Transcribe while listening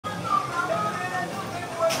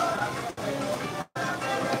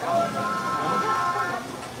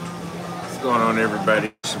going on,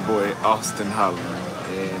 everybody? It's your boy Austin Holland,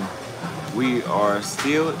 and we are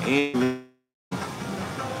still in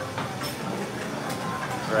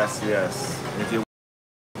Gracias. If you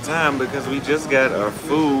want time, because we just got our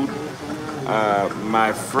food.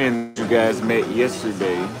 My friend you guys met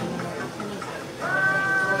yesterday,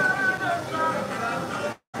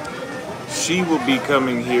 she will be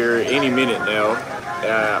coming here any minute now.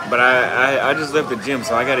 But I just left the gym,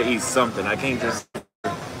 so I gotta eat something. I can't just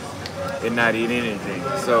and not eat anything.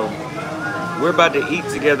 So we're about to eat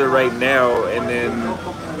together right now, and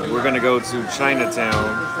then we're gonna go to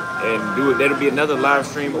Chinatown and do it. That'll be another live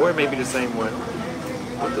stream, or maybe the same one.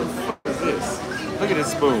 What the fuck is this? Look at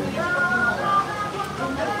this spoon.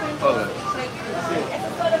 Hold on.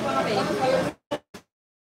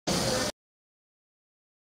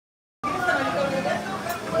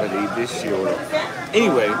 Gotta eat this shit.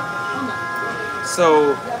 Anyway,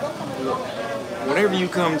 so whenever you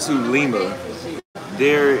come to Lima,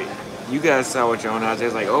 there, you guys saw with your own eyes.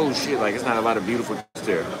 It's like, oh shit, like it's not a lot of beautiful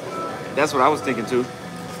there. That's what I was thinking too.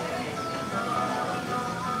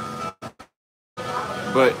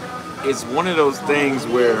 But it's one of those things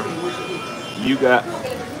where you got,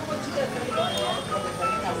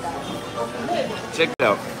 check it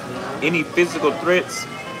out, any physical threats,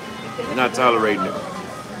 not tolerating it.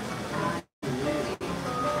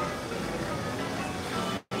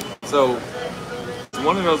 So it's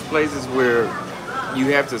one of those places where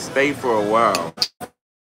you have to stay for a while.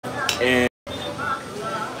 And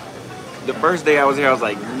the first day I was here, I was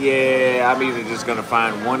like, yeah, I'm either just gonna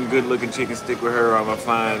find one good looking chick and stick with her, or I'm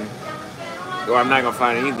not gonna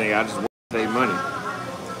find anything. I just want to save money.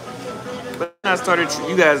 But then I started,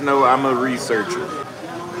 you guys know I'm a researcher.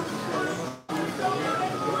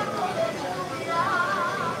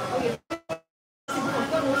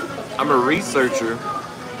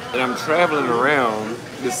 And I'm traveling around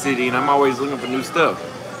the city, and I'm always looking for new stuff.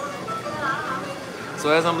 So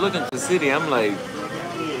as I'm looking at the city, I'm like,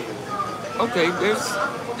 okay,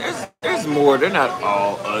 there's more. They're not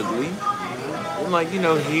all ugly. I'm like,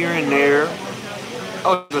 here and there.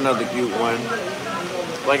 Oh, there's another cute one.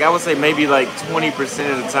 Like I would say, maybe like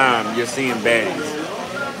 20% of the time you're seeing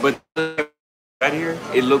baddies, but right here,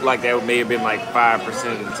 it looked like that may have been like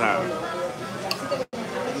 5% of the time.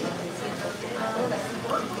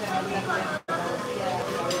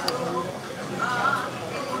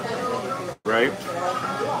 Right?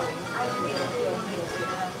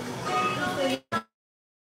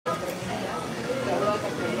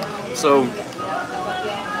 So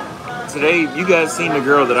today, you guys seen the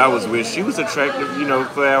girl that I was with. She was attractive,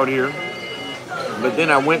 for out here. But then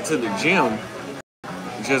I went to the gym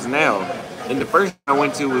just now, and the first I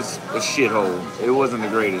went to was a shithole. It wasn't the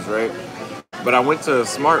greatest, right? But I went to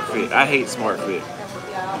Smart Fit. I hate Smart Fit.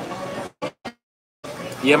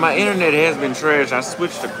 Yeah, my internet has been trash. I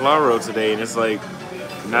switched to Claro today, and it's like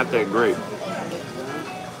not that great.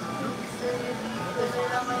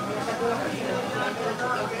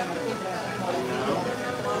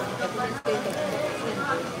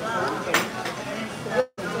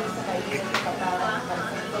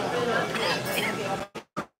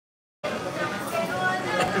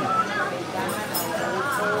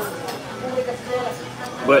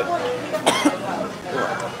 But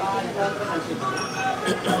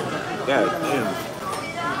God damn.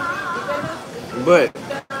 But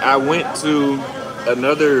I went to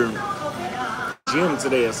another gym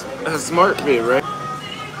today, a Smart Fit, right?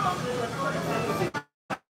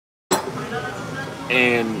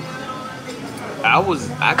 And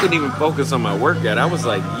I couldn't even focus on my workout. I was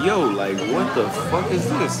like, yo, like what the fuck is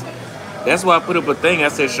this? That's why I put up a thing. I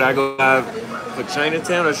said, should I go live for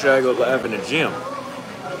Chinatown or should I go live in the gym?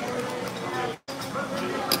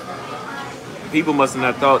 People must have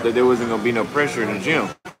not thought that there wasn't going to be no pressure in the gym.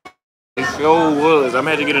 It sure was. I'm going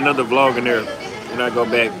to have to get another vlog in there when I go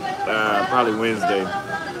back, probably Wednesday.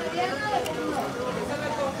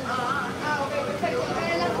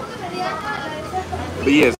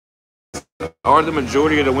 But yes, are the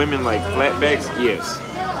majority of the women like flatbacks? Yes.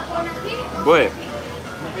 But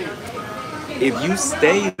if you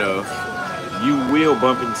stay enough, you will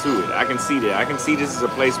bump into it. I can see that. I can see this is a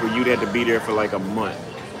place where you'd have to be there for like a month.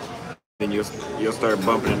 Then you'll start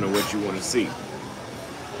bumping into what you want to see.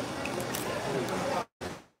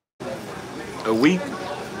 A week,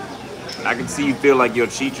 I can see you feel like you'll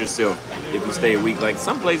cheat yourself if you stay a week. Like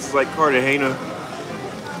some places like Cartagena,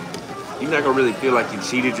 you're not gonna really feel like you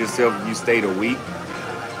cheated yourself if you stayed a week.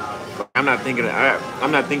 But I'm not thinking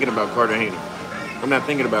about Cartagena. I'm not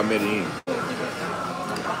thinking about Medellin.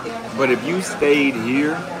 But if you stayed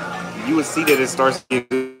here, you would see that it starts getting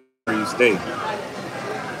good where you stay.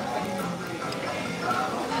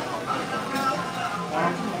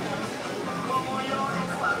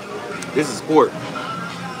 This is pork.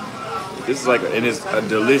 This is like, and it's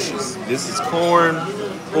delicious. This is corn,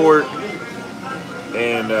 pork,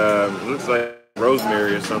 and looks like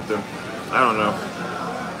rosemary or something. I don't know,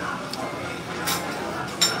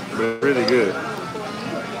 but really good.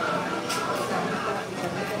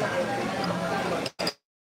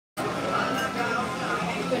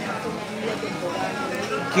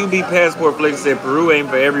 QB Passport Flex said Peru ain't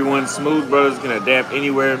for everyone. Smooth brothers can adapt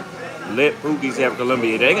anywhere. Let Pookies have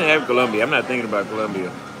Colombia. They can have Colombia. I'm not thinking about Colombia.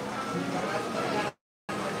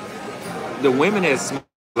 The women at Smooth,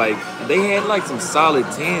 like, they had like some solid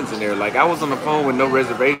tens in there. Like, I was on the phone with no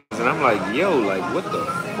reservations, and I'm like, yo, like, what the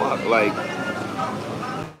fuck?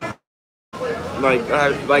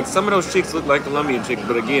 Like some of those chicks look like Colombian chicks,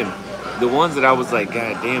 but again, the ones that I was like,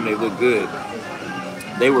 God damn, they look good.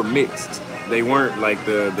 They were mixed. They weren't like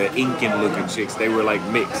the Incan looking chicks. They were like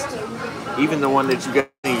mixed. Even the one that you got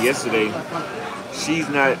yesterday, she's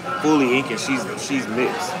not fully Incan. She's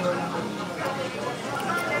mixed.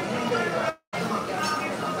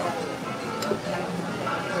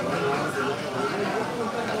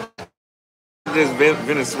 There's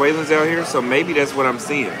Venezuelans out here, so maybe that's what I'm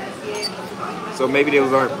seeing. So maybe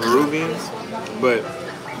those aren't Peruvians, but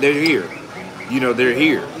they're here. You know, they're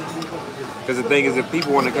here. Because the thing is, if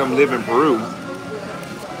people want to come live in Peru,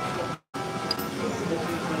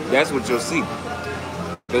 that's what you'll see.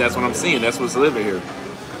 But that's what I'm seeing. That's what's living here.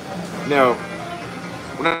 Now,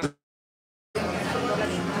 when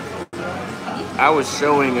I was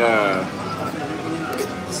showing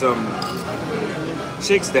some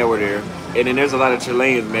chicks that were there, and then there's a lot of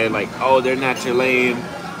Chileans, man. Like, oh, they're not Chilean,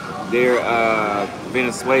 they're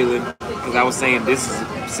Venezuelan. Because I was saying this is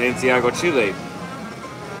Santiago, Chile.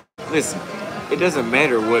 Listen, it doesn't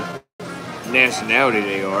matter what nationality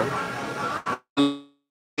they are.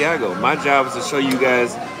 Santiago. My job is to show you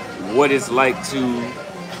guys what it's like to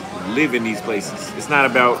live in these places. It's not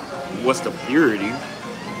about what's the purity.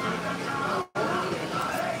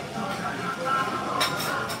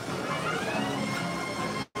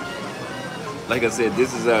 Like I said,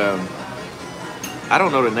 this is I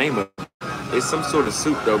don't know the name of it. It's some sort of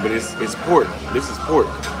soup though, but it's pork. This is pork.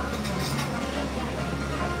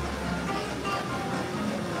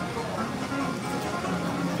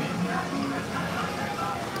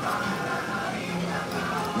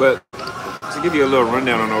 But to give you a little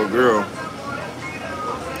rundown on old girl,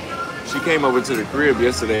 she came over to the crib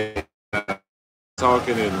yesterday,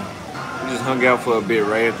 talking, and we just hung out for a bit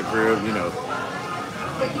right at the crib, you know.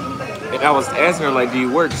 And I was asking her, like, do you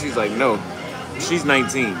work? She's like, no. She's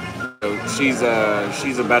 19. So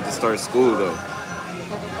she's about to start school though.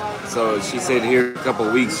 So she said here in a couple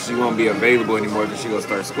of weeks she won't be available anymore because she gonna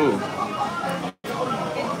start school.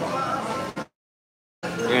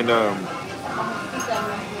 And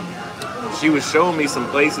she was showing me some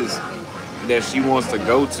places that she wants to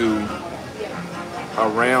go to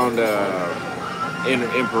around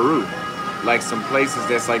in Peru. Like some places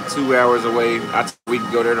that's like 2 hours away. We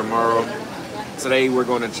can go there tomorrow. Today we're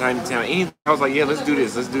going to Chinatown. I was like, yeah, let's do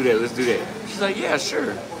this, let's do that, let's do that. She's like, yeah,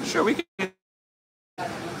 sure, we can.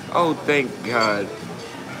 Oh, thank God.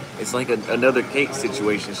 It's like another cake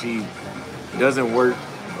situation. She doesn't work,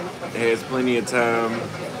 has plenty of time.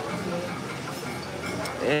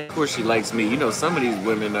 And of course she likes me. You know, some of these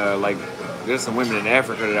women, like, there's some women in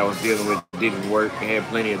Africa that I was dealing with that didn't work, had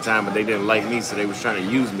plenty of time, but they didn't like me, so they was trying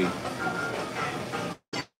to use me.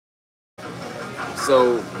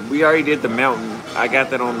 So we already did the mountain. I got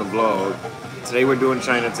that on the vlog. Today we're doing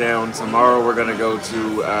Chinatown. Tomorrow we're gonna go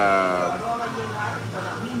to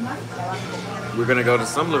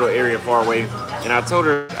some little area far away. And I told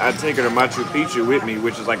her I'd take her to Machu Picchu with me,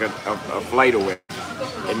 which is like a flight away.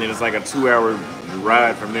 And then it's like a 2-hour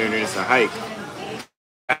ride from there, and then it's a hike.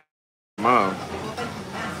 Mom.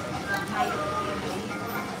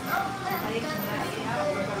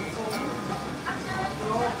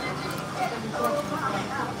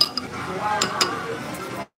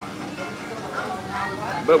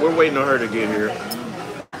 But we're waiting on her to get here.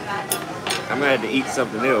 I'm gonna have to eat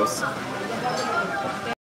something else.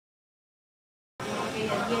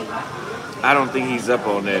 I don't think he's up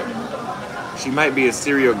on that. She might be a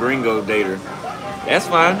serial gringo dater. That's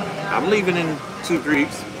fine. I'm leaving in 2-3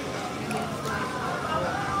 weeks.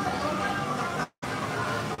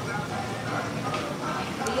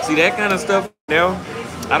 See, that kind of stuff now,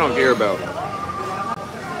 I don't care about.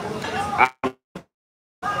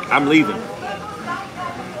 I'm leaving.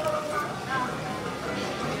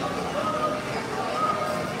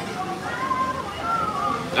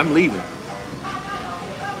 I'm leaving.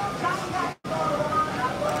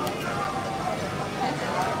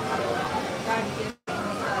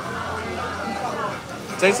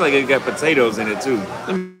 tastes like it got potatoes in it too.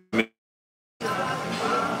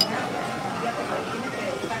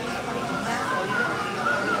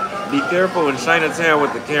 Be careful in Chinatown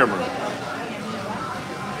with the camera.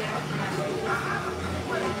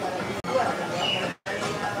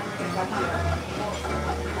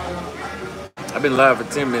 I've been live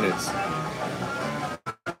for 10 minutes.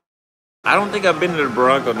 I don't think I've been to the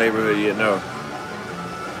Bronco neighborhood yet, no.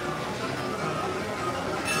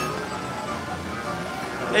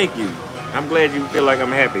 Thank you. I'm glad you feel like I'm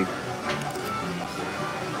happy.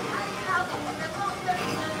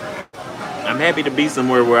 I'm happy to be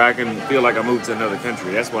somewhere where I can feel like I moved to another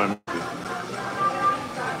country. That's why I'm happy.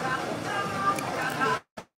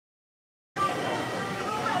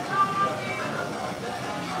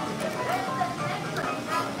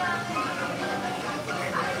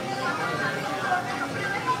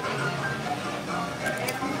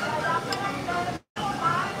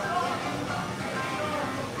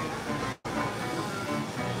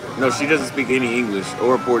 No, she doesn't speak any English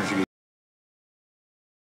or Portuguese.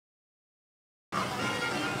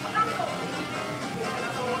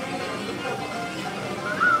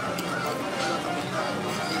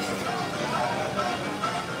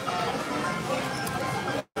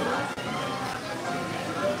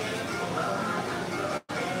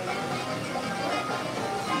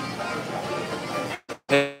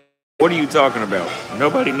 What are you talking about?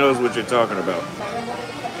 Nobody knows what you're talking about.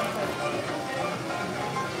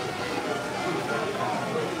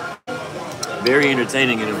 Very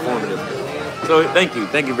entertaining and informative. So thank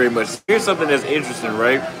you very much. Here's something that's interesting,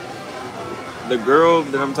 right? The girl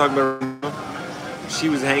that I'm talking about right now, she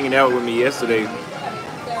was hanging out with me yesterday,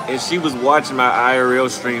 and she was watching my IRL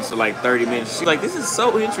streams for like 30 minutes. She's like, "This is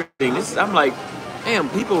so interesting." I'm like, "Damn,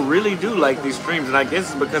 people really do like these streams," and I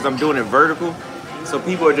guess it's because I'm doing it vertical, so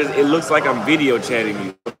people are just. It looks like I'm video chatting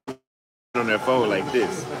you on their phone like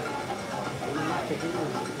this.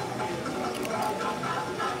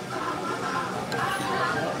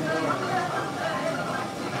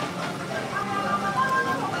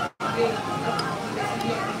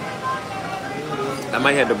 I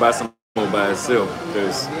might have to buy some more by itself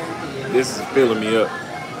because this is filling me up.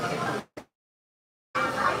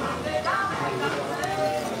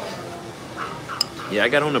 Yeah, I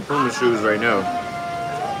got on the Puma shoes right now.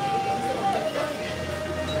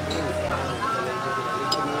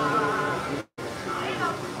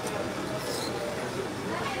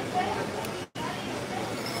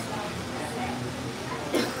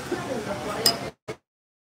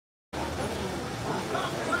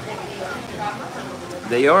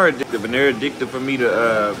 They are addictive, and they're addictive for me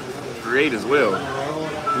to create as well.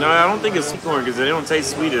 No, I don't think it's sweet corn because they don't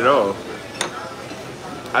taste sweet at all.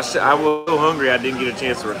 I was so hungry I didn't get a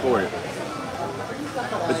chance to record it.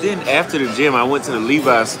 But then after the gym, I went to the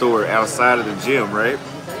Levi's store outside of the gym, right?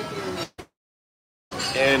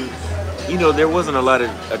 And, you know, there wasn't a lot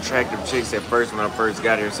of attractive chicks at first when I first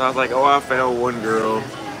got here. So I was like, oh, I found one girl.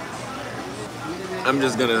 I'm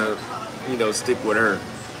just going to, you know, stick with her.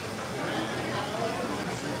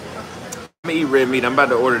 I'm gonna eat red meat. I'm about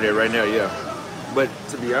to order that right now, yeah. But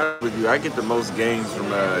to be honest with you, I get the most gains from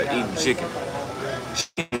eating chicken.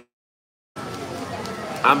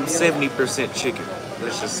 I'm 70% chicken.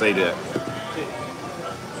 Let's just say that.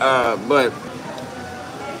 But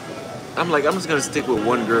I'm like, I'm just gonna stick with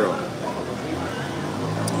one girl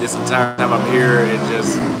this entire time I'm here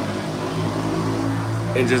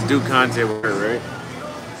and just do content with her, right?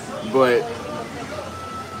 But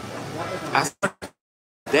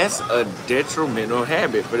that's a detrimental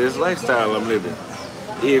habit for this lifestyle I'm living.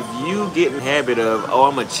 If you get in the habit of, oh,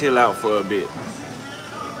 I'm gonna chill out for a bit,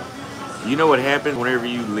 you know what happens whenever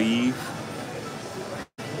you leave?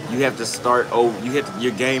 You have to start over.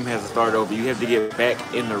 Your game has to start over. You have to get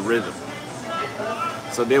back in the rhythm.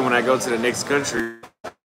 So then when I go to the next country,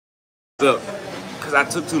 look, because I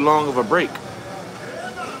took too long of a break.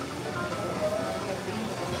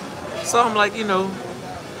 So I'm like, you know,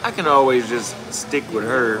 I can always just stick with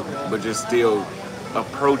her, but just still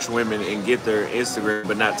approach women and get their Instagram,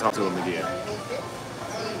 but not talk to them again.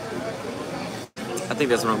 I think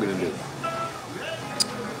that's what I'm gonna do.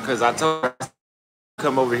 Cause I told her to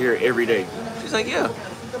come over here every day. She's like, yeah.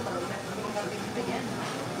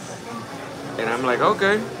 And I'm like,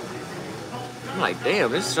 okay. I'm like,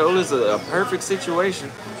 damn, this show is a perfect situation.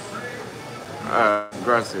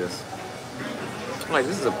 Gracias. I'm like,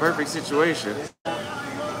 this is a perfect situation.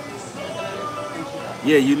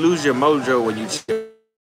 Yeah, you lose your mojo when you chill.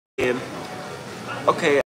 And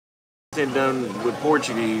okay, I'm done with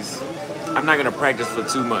Portuguese. I'm not gonna practice for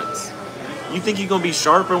 2 months. You think you're gonna be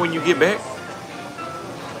sharper when you get back?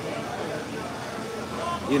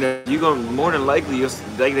 You know, you're gonna more than likely,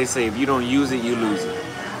 like they say, if you don't use it, you lose it.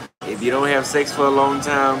 If you don't have sex for a long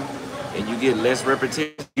time and you get less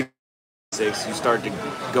repetition sex, you start to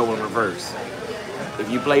go in reverse. If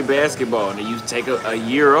you play basketball and you take a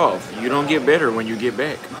year off, you don't get better when you get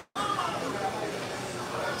back.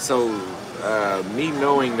 So, me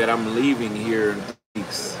knowing that I'm leaving here in 3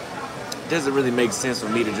 weeks doesn't really make sense for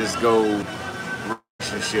me to just go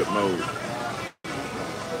relationship mode.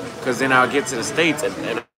 Because then I'll get to the States and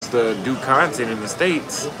I have to do content in the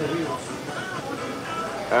States.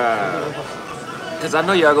 Because I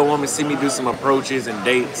know y'all gonna want me to see me do some approaches and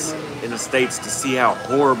dates in the States to see how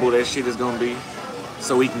horrible that shit is gonna be,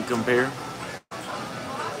 so we can compare.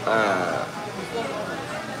 I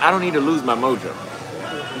don't need to lose my mojo.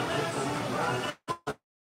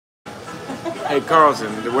 Hey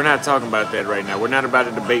Carlson, we're not talking about that right now. We're not about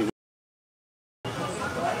to debate.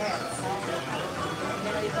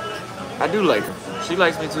 I do like her. She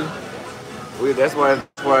likes me too. That's why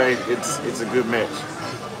it's a good match.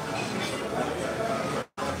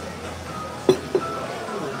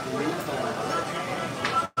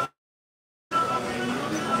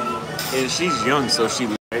 And she's young, so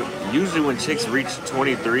usually when chicks reach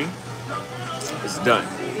 23, it's done.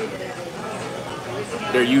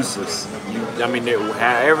 They're useless.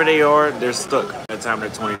 However they are, they're stuck by the time they're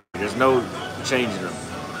 23. There's no changing them.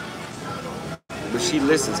 But she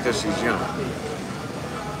listens because she's young.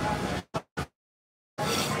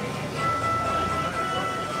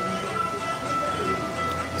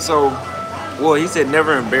 So, well, he said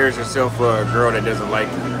never embarrass yourself for a girl that doesn't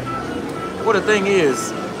like you. Well, the thing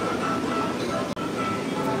is,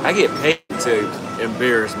 I get paid to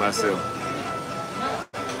embarrass myself.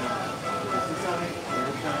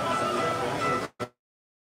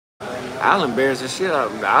 I'll embarrass the shit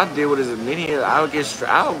out. I'll deal with as many. I'll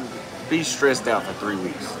be stressed out for 3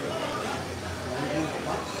 weeks.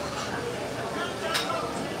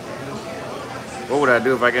 What would I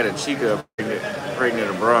do if I got a chica pregnant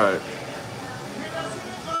abroad?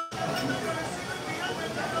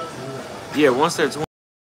 Yeah, once they're 20.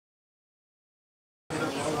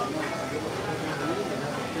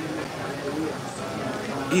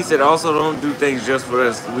 He said, also don't do things just for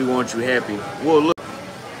us. We want you happy. Well, look.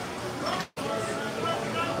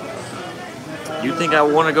 You think I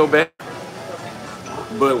want to go back?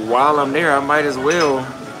 But while I'm there, I might as well.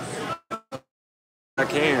 I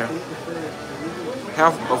can.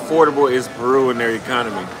 How affordable is Peru in their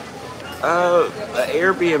economy? An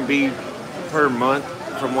Airbnb per month,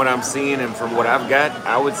 from what I'm seeing and from what I've got,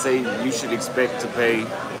 I would say you should expect to pay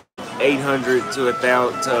 $800 to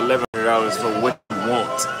 $1,000 to $1,100 for what you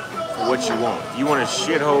want. For what you want. If you want a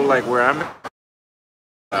shithole like where I'm at,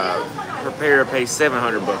 prepare to pay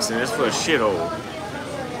 $700, and it's for a shithole.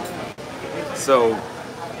 So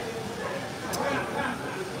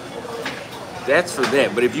that's for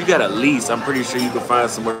that. But if you got a lease, I'm pretty sure you can find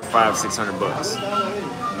somewhere for $500-600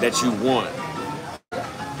 that you want.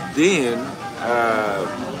 Then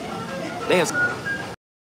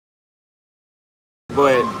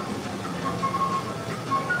but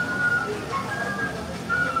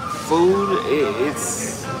food,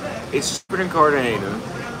 it's cheaper than Cartagena,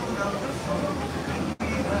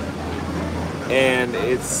 and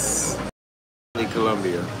it's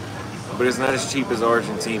Colombia, but it's not as cheap as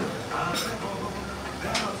Argentina.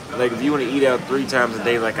 Like if you want to eat out 3 times a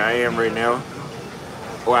day like I am right now,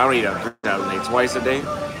 or I don't eat out 3 times a day, twice a day,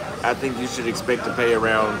 I think you should expect to pay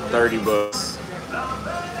around $30.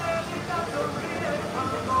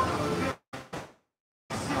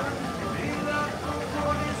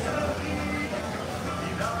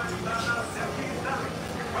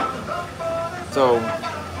 So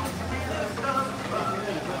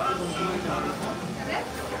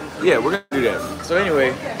yeah, we're gonna do that. So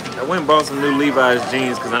anyway, I went and bought some new Levi's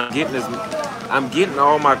jeans because I'm getting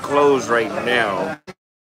all my clothes right now.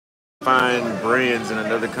 Find brands in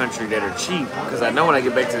another country that are cheap because I know when I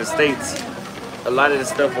get back to the States, a lot of the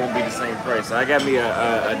stuff won't be the same price. So I got me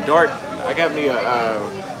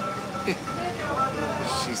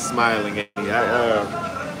she's smiling at me.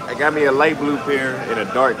 I got me a light blue pair and a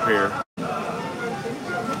dark pair,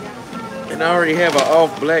 and I already have an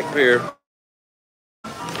off black pair.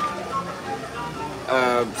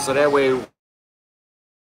 So that way.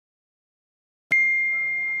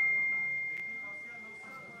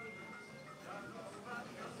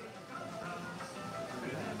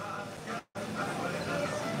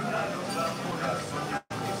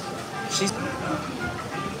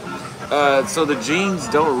 So the jeans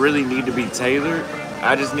don't really need to be tailored.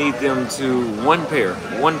 I just need them to one pair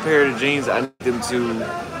of jeans. I need them to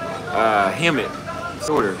hem it,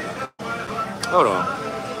 sort of. Hold on.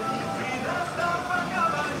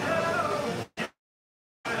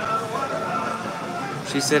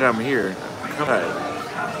 She said I'm here. Come on.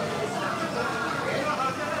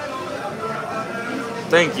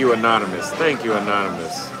 Thank you, Anonymous. Thank you,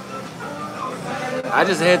 Anonymous. I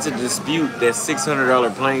just had to dispute that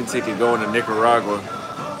 $600 plane ticket going to Nicaragua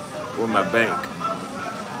with my bank.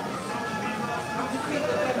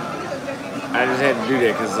 I just had to do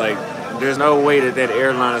that because, like, there's no way that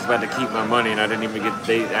airline is about to keep my money, and I didn't even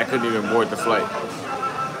I couldn't even board the flight.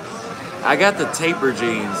 I got the taper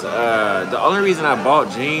jeans. The only reason I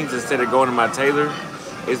bought jeans instead of going to my tailor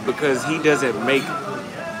is because he doesn't make,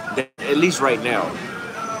 at least right now,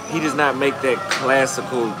 he does not make that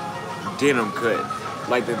classical denim cut.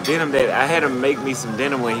 Like the denim that, I had him make me some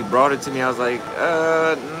denim when he brought it to me. I was like,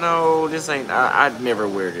 no, this ain't, I'd never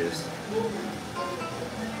wear this.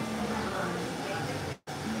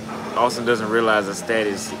 Austin doesn't realize the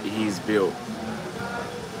status he's built.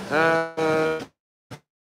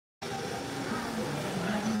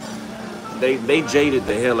 They jaded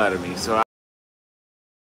the hell out of me, so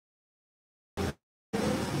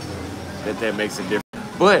that makes a difference.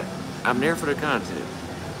 But I'm there for the content.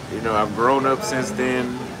 You know, I've grown up since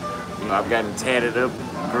then. You know, I've gotten tatted up,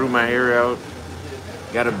 grew my hair out,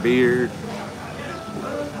 got a beard,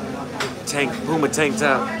 Puma tank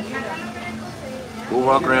top. We'll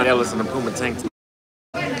walk around Ellis in a Puma tank top.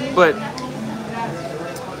 But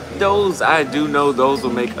those, I do know those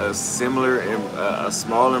will make a similar, a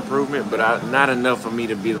small improvement, but not enough for me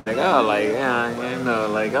to be like, oh, like, yeah, you know,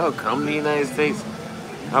 like, oh, come to the United States.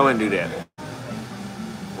 I wouldn't do that.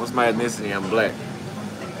 What's my ethnicity? I'm black.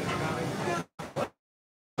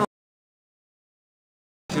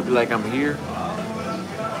 She'll be like, I'm here,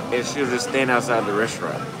 and she'll just stand outside the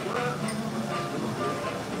restaurant.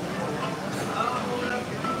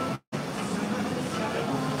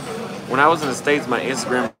 When I was in the States, my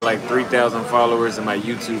Instagram had like 3,000 followers and my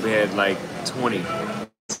YouTube had like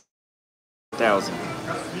 20,000.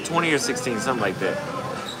 20 or 16, something like that.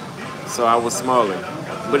 So I was smaller.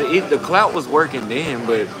 But the clout was working then,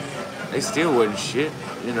 but they still wasn't shit,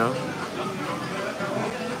 you know.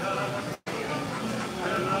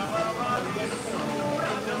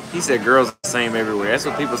 He said girls are the same everywhere. That's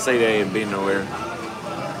what people say, they ain't been nowhere.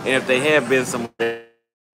 And if they have been somewhere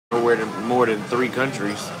more than 3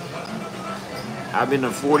 countries, I've been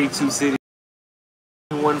to 42 cities,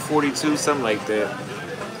 142, something like that.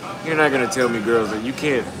 You're not gonna tell me, girls, that you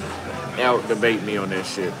can't out-debate me on that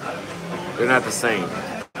shit. They're not the same.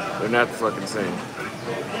 They're not the fucking same.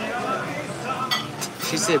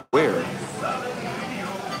 She said, where?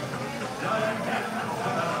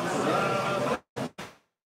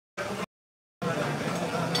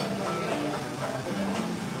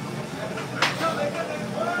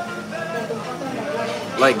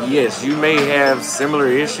 Like, yes, you may have similar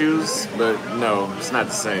issues, but no, it's not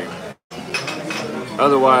the same.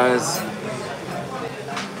 Otherwise,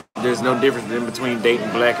 there's no difference in between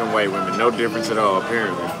dating black and white women. No difference at all,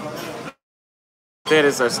 apparently.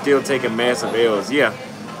 Status are still taking massive L's. Yeah.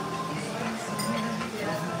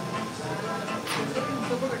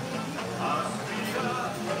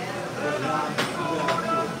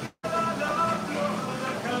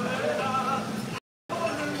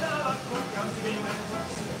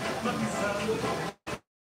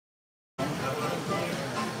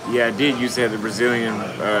 Yeah, I did used to have the Brazilian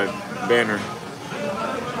banner.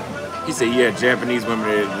 He said, yeah, Japanese women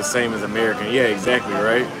are the same as American. Yeah, exactly,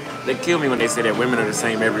 right? They kill me when they say that women are the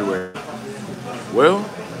same everywhere. Well,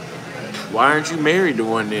 why aren't you married to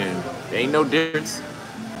one then? There ain't no difference.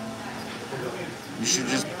 You should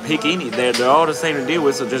just pick any. They're all the same to deal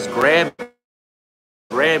with, so just grab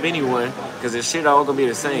anyone, because this shit all gonna be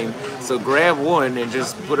the same. So grab one and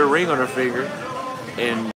just put a ring on her finger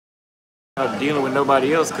and not dealing with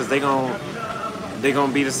nobody else, because they gonna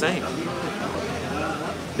be the same.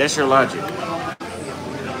 That's your logic.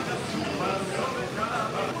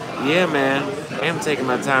 Yeah, man. I am taking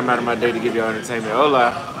my time out of my day to give y'all entertainment.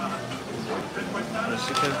 Hola.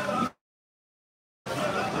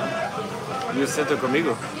 You siento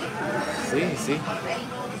conmigo. Sí, sí.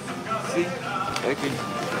 Sí. Aquí.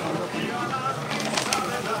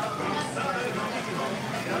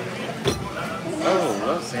 Oh,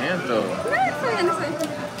 lo siento. No, está bien, eso es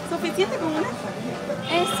suficiente con una.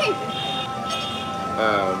 Sí.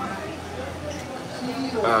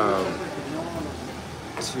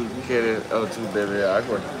 Tú bebes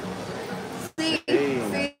agua. Sí, Sí,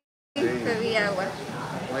 sí, sí. bebí agua.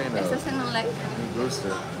 Bueno, Esto es en un like. me gusta.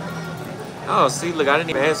 Oh, see, look, I didn't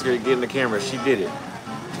even ask her to get in the camera. She did it.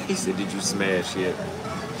 He said, did you smash yet?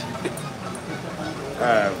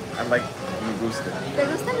 I like me gusta. ¿Te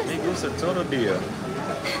gusta Me gusta todo día.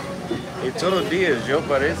 Y todo día yo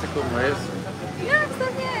parece como eso. No, está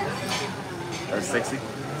bien. is sexy?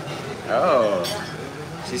 Oh.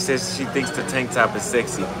 She says she thinks the tank top is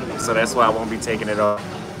sexy. So that's why I won't be taking it off.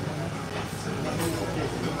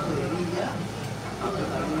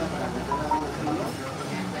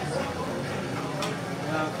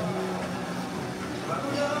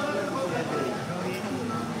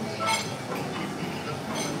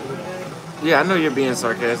 Yeah, I know you're being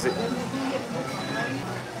sarcastic.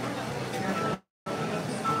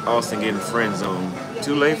 Austin getting friend zoned.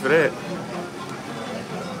 Too late for that.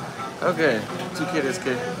 Okay, ¿tú quieres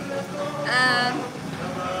qué?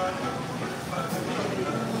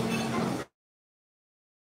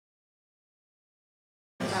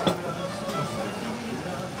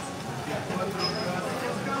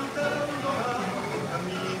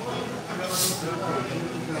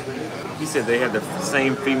 He said they have the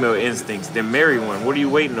same female instincts. Then marry one. What are you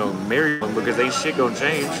waiting on? Marry one because ain't shit gonna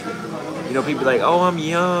change. You know, people like, oh, I'm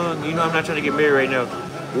young. You know, I'm not trying to get married right now.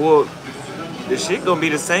 Well, the shit gonna be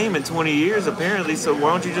the same in 20 years apparently. So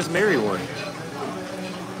why don't you just marry one?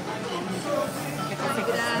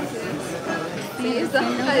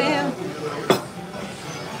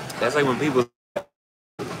 That's like when people,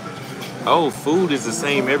 oh, food is the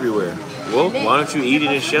same everywhere. Well, why don't you eat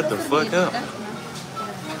it and shut the fuck up?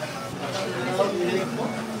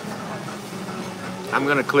 I'm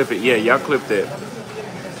gonna clip it. Yeah, y'all clip that.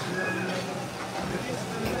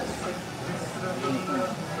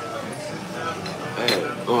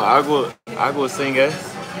 Agua sin gas.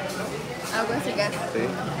 Agua sin gas. Sí.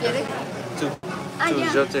 ¿Quieres? Tú,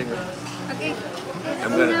 ya. yo tengo. Ok.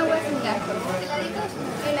 I'm gonna- Agua sin gas. ¿Heladito?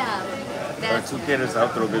 Helado. Or tú quieres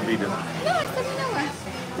otro bebida. No, está bien agua.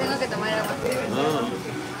 Tengo que tomar agua.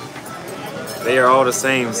 They are all the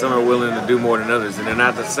same. Some are willing to do more than others, and they're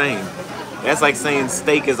not the same. That's like saying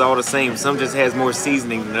steak is all the same. Some just has more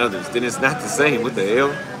seasoning than others. Then it's not the same. What the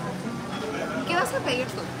hell? ¿Qué vas a pedir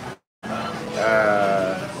tú?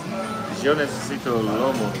 Yo necesito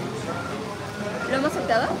lomo. ¿Lomo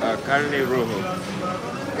saltado? Carne rojo.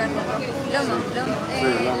 Carne roja. Lomo. lomo.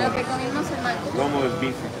 Lo que comimos en mango. Lomo es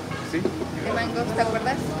beef. ¿Sí? De mango, ¿te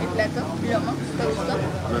acuerdas? El plato. Lomo. ¿Te gustó?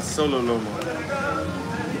 No es solo lomo.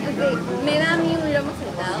 Ok, me da a mí un lomo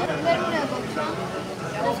saltado. Verdura cocción.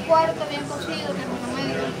 Los cuartos bien cocidos, término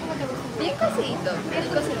medio. ¿Cómo te gusta? Bien cocidito. Bien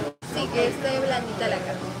cocido. Sí, que esté blandita la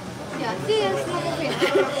carne. Ya, sí, es lo que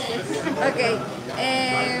quiero. Ok.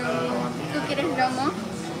 ¿Tú quieres lomo?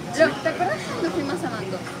 ¿Te acuerdas cuando fuimos a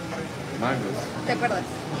Mango? Mangos. ¿Te acuerdas?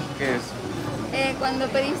 ¿Qué es? Cuando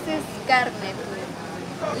pediste carne,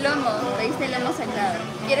 lomo, pediste lomo saltado.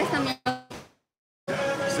 ¿Quieres también?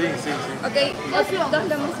 Sí. Ok, dos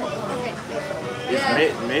lomos saltados. Okay.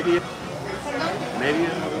 ¿Es media? ¿Perdón? ¿Media?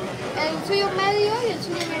 El suyo medio y el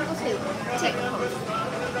suyo bien cocido. Check.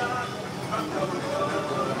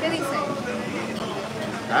 ¿Qué dicen?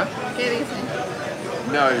 ¿Ah? ¿Qué dicen?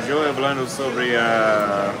 No, yo hablando sobre...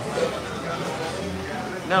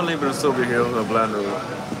 no lembro sobre él hablando.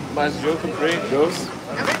 Mas yo compré dos.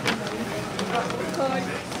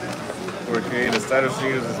 Porque en Estados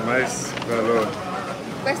Unidos es más valor.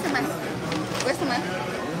 Cuesta más. Cuesta más.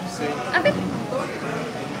 Sí. A ver.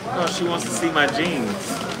 No, she wants to see my jeans.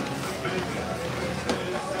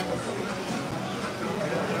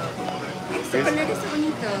 Este color está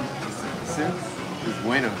bonito. Sí. Es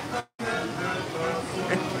bueno.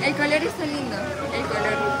 El color está lindo. El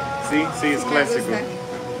color. Sí, es Me clásico. gusta.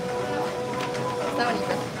 Está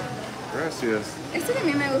bonito. Gracias. Este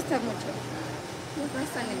también me gusta mucho.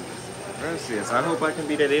 Está lindo. Gracias. I hope I can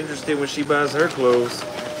be that interested when she buys her clothes.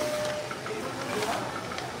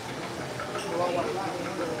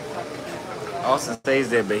 Austin says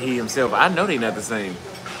that, but he himself, I know they're not the same.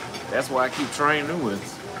 That's why I keep trying new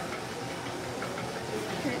ones.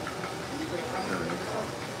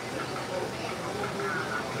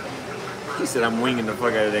 He said I'm winging the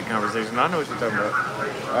fuck out of that conversation. I know what you're talking about.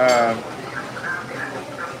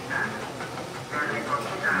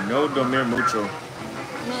 No dormir mucho.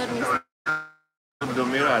 No dormiste.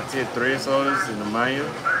 Dormir hasta 3 horas en la mañana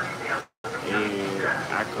y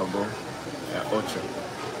acabó a 8.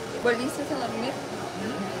 ¿Volviste a dormir?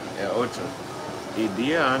 A 8. Y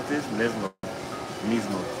día antes mismo.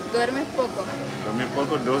 Duermes poco. Dormí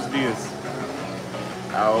poco 2 días.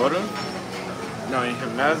 Ahora, no, en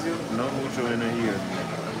gimnasio, no mucho energía.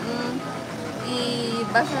 Y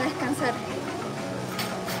vas a descansar.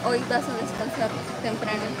 Hoy vas a descansar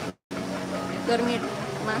temprano. Dormir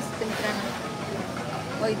más temprano.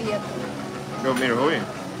 Hoy día. Dormir hoy.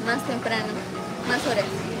 Más temprano. Más horas.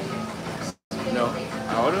 No,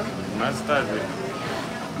 ahora, más tarde.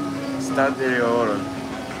 Tarde ahora.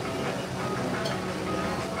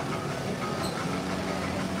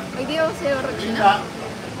 Hoy día vas a ir a rutina.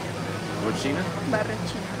 ¿O China? Barrio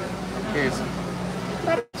chino. ¿Qué es?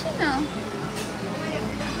 Barrio chino.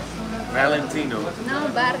 Valentino. No,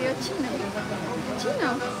 barrio chino. Chino.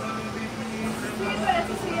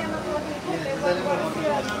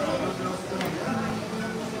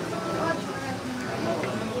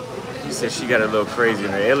 She said she got a little crazy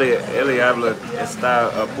in her. Eli habla está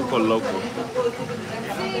un poco loco.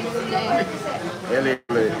 Eli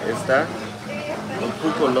está un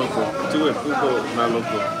poco loco. Tú un poco más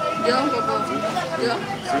loco. Yo un poco. Yo.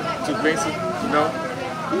 ¿Sí? ¿Tú crazy? No?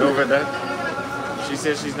 No, ¿verdad? She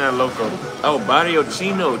said she's not loco. Oh, barrio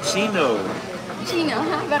chino, chino. Chino,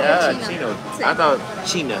 ajá, barrio chino. Chino. Sí. I thought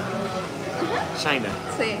China. China.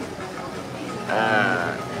 Sí.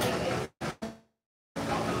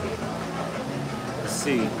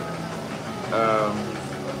 Sí.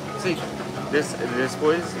 Sí.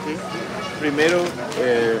 Después, ¿qué? Primero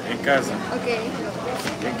en casa. Ok.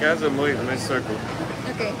 En casa muy cerca.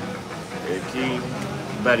 Ok. Aquí,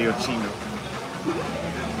 barrio chino.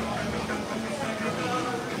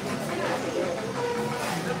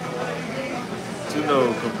 Tú no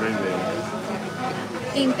comprendes.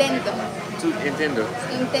 Intento. Tú entiendo.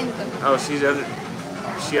 Intento. Oh,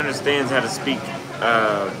 she understands how to speak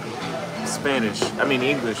Spanish. I mean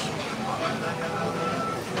English.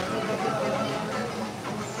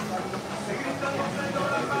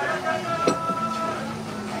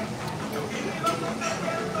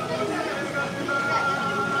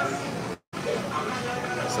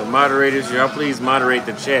 So moderators, y'all please moderate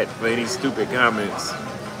the chat for any stupid comments.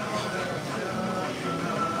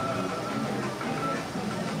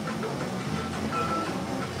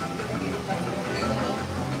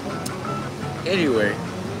 Anyway,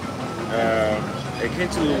 ¿qué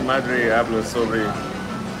tu madre habla sobre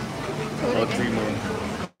autismo?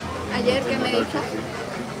 Ayer que me dijo.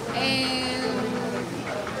 Sí.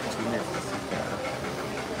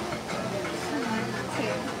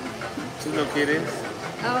 ¿Tú no quieres?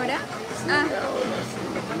 ¿Ahora? Ah.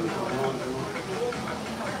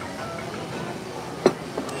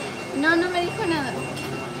 No, no me dijo nada.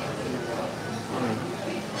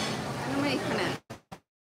 No me dijo nada.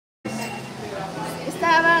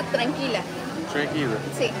 Estaba tranquila. Tranquila.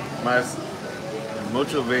 Sí. Más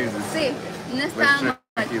muchas veces. Sí, no estaba mal.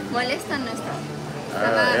 tranquila. Molesta no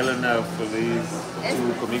estaba. Ela no feliz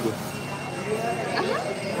tú conmigo. Ajá.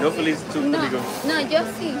 No feliz tú No, conmigo. no, yo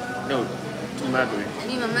sí. No, tu madre.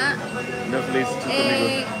 Mi mamá. No feliz tú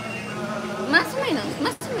conmigo. Más o menos,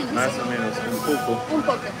 más o menos. Más o menos, un poco. Un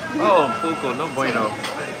poco. Oh, un poco, no bueno.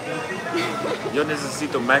 Yo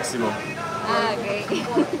necesito máximo. Ah, ok.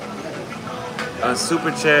 Un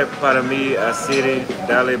super chat para mí, a Siri,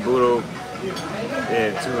 dale burro.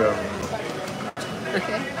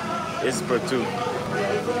 Es por tú.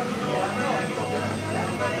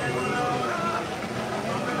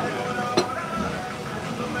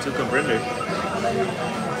 ¿Tú comprendes?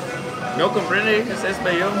 ¿No comprendes? ¿Es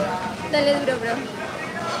español? Dale duro, bro.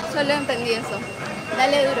 Solo entendí eso.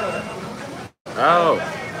 Dale duro, bro. Oh,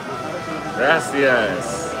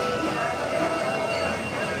 gracias.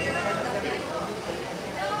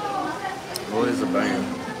 Vos es el baño,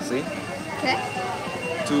 ¿sí? ¿Qué?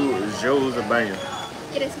 Yo uso el baño.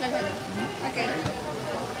 ¿Quieres ir al baño? Ok.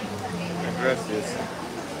 Gracias.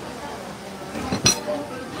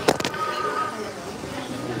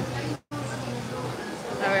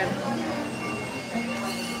 A ver.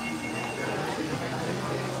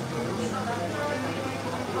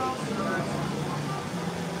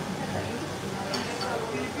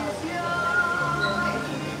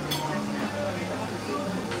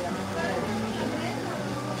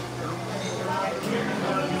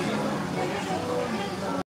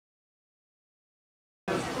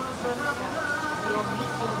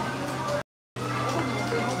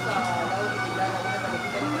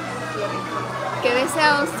 Que bese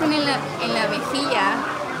a Austin en la mejilla.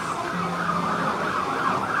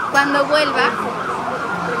 Cuando vuelva.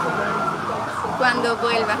 Cuando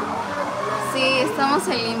vuelva. Sí, estamos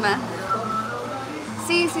en Lima.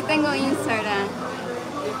 Sí, sí tengo Instagram.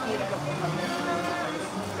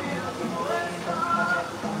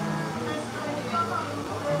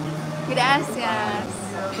 Gracias.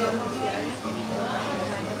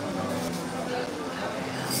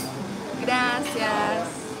 Gracias.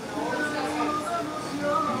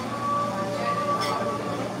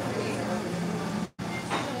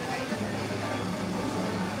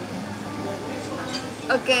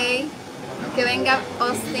 Ok, que venga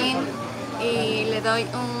Austin y le doy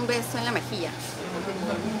un beso en la mejilla.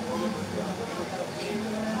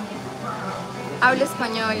 Hablo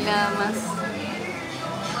español nada más.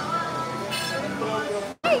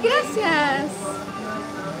 ¡Ay, gracias!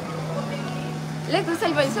 ¿Les gusta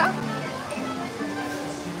el bolso?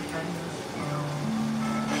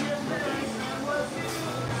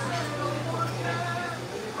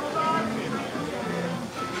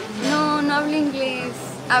 hablo inglés,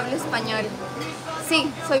 hablo español.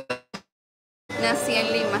 Sí, nací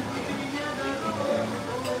en Lima.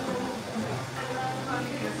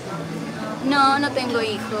 No, no tengo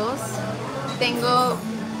hijos.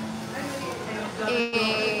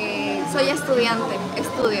 Soy estudiante,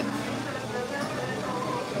 estudio.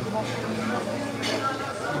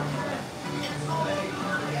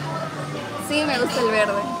 Sí, me gusta el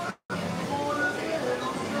verde.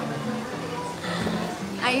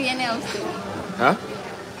 Ahí viene Austin. ¿Ah?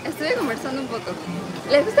 Estuve conversando un poco.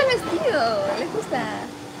 ¿Les gusta el vestido? ¿Les gusta?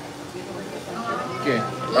 ¿Qué?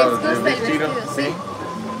 ¿Les gusta el vestido? Sí.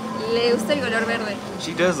 ¿Le gusta el color verde?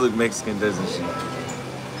 She does look Mexican, doesn't she?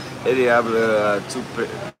 Ella habla tú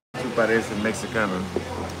pareces mexicano.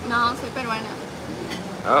 No, soy peruana.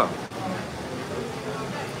 Oh.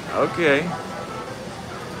 Okay.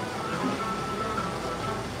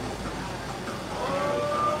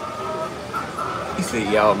 He said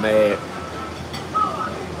y'all mad.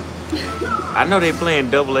 I know they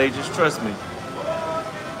playing double agents, trust me.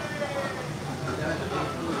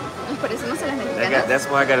 Nos parecemos a las mexicanas. That's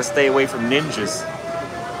why I gotta stay away from ninjas.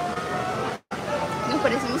 Nos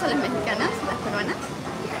parecemos a las mexicanas, las peruanas.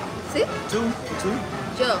 ¿Sí? Tú.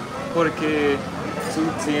 Yo. Porque tú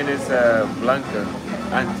tienes blanca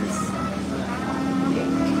antes.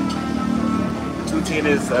 Tú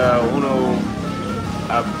tienes uno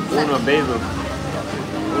beso,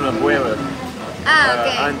 una abuela.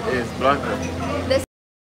 Antes blanca.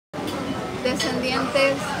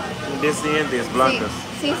 Descendientes blancas.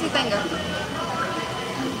 Sí tengo.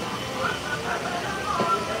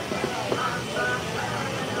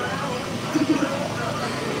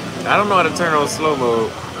 I don't know how to turn on slow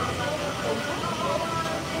mode.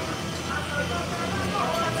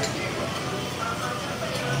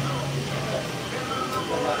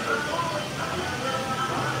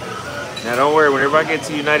 Now don't worry, whenever I get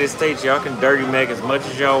to the United States, y'all can dirty Mac as much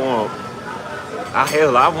as y'all want.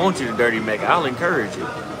 I want you to dirty Mac. I'll encourage you.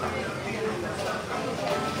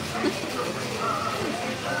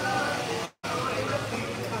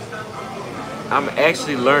 I'm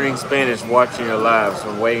actually learning Spanish watching your lives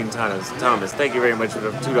from Wayne Thomas. Thank you very much for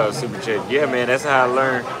the $2 super chat. Yeah, man, that's how I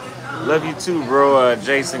learned. Love you too, bro,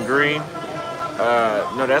 Jason Green.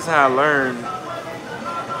 No, that's how I learned.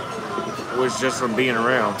 Was just from being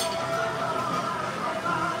around.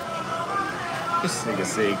 This nigga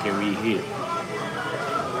said, can we hit?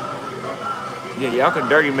 Yeah, y'all can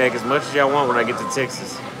dirty Mac as much as y'all want when I get to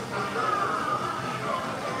Texas.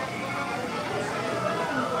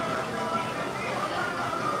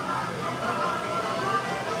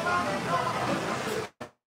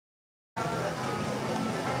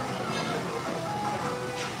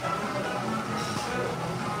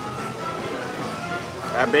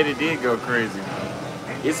 I bet it did go crazy.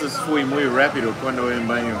 Eso fue muy rápido cuando en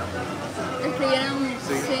baño. Escribieron,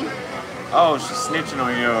 sí. Oh, she's snitching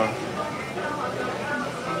on y'all.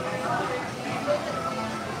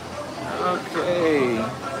 Okay.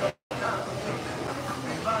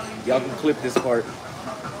 Y'all can clip this part.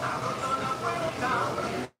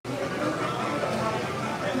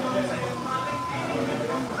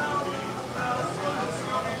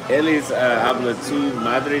 Él habla tu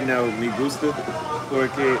madre no me gusta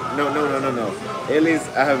porque no. Él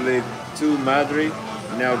habla tu madre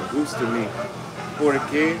no gusta mí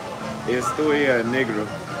porque estoy negro.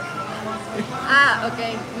 Ah, ok.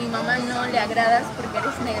 Mi mamá no le agradas porque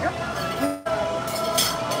eres negro.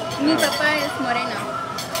 Mi papá es moreno.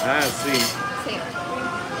 Ah, sí. Sí.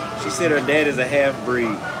 She said her dad is a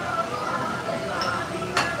half-breed.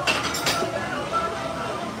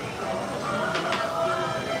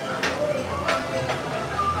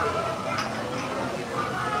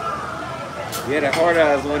 Yeah, the hard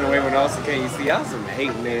eyes went away when Austin came. You see, I was some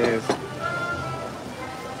hating ass.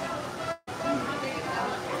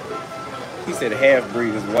 He said a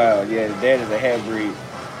half-breed is wild. Yeah, the dad is a half-breed.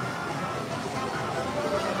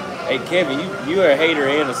 Hey, Kevin, you're a hater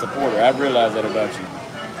and a supporter. I realized that about you.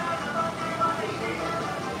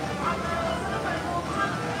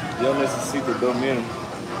 Yo necesito dormir.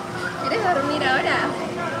 ¿Quieres dormir ahora?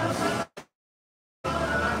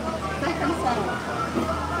 ¿Estás cansado?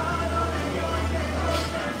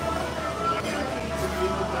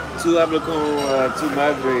 Tú hablas con tu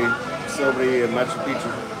madre sobre Machu Picchu.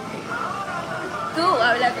 Tú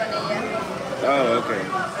habla con ella. Oh, okay.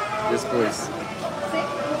 This place. Sí.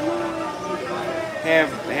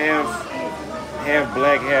 Half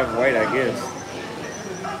black, half white, I guess.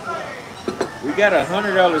 We got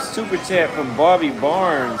 $100 super chat from Bobby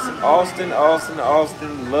Barnes. Austin,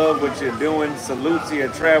 love what you're doing. Salute to your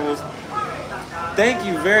travels. Thank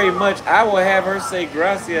you very much. I will have her say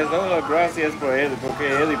gracias. Hola, gracias por él,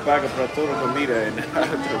 porque él paga para toda comida en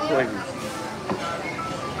otro juego.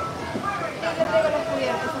 Yo le traigo los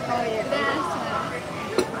cubiertos a caballero.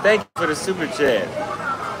 Gracias. Thank you for the super chat.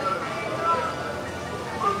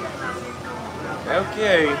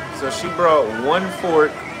 Okay, so she brought 1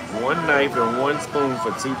 fork, 1 knife, and 1 spoon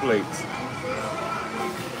for 2 plates.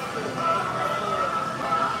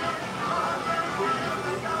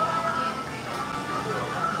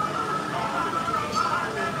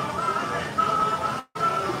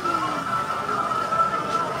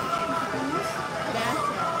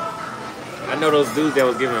 I know those dudes that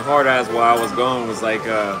was giving hard eyes while I was gone was like,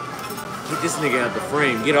 get this nigga out the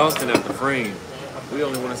frame. Get Austin out the frame. We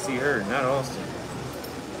only want to see her, not Austin.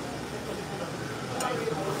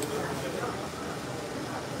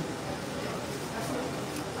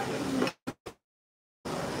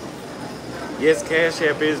 Yes, Cash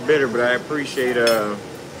App is better, but I appreciate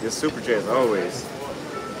your super chats always.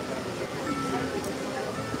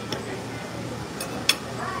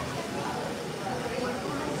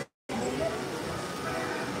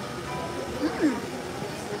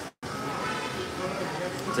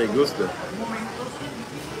 Te gusta.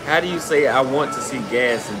 How do you say I want to see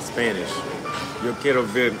gas in Spanish? Yo quiero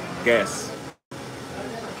ver gas.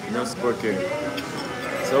 No sé por qué.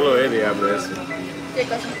 Solo él habla eso. ¿Qué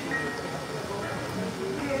cosa?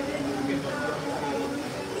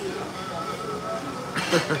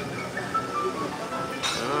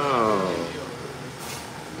 Oh.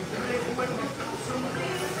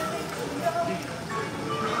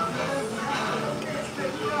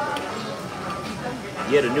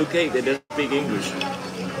 Yeah, the new cake that doesn't speak English.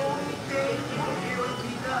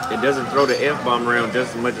 It doesn't throw the F-bomb around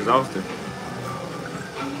just as much as Austin.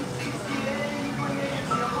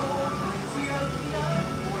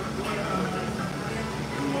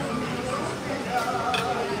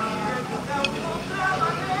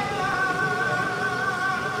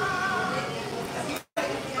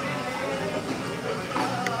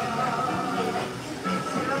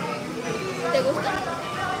 ¿Te gusta?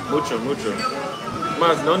 Mucho, mucho.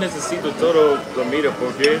 Más, no necesito todo comida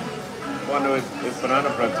porque cuando es verano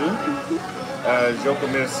para tú, yo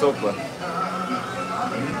comer sopa.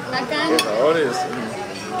 Acá Ahora es,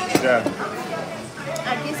 ya.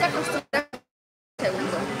 aquí se acostumbra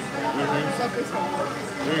segundo. Sopa y sopa.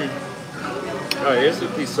 Ah, eso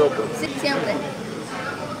es sopa. Sí, siempre.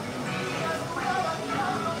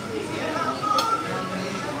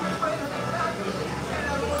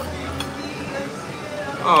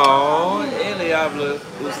 Oh, él habla.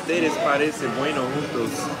 Ustedes parecen buenos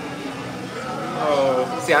juntos. Oh,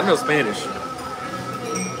 see, I know Spanish.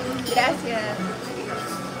 Gracias.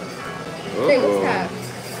 Oh. ¿Te gusta?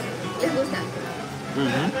 ¿Les gusta?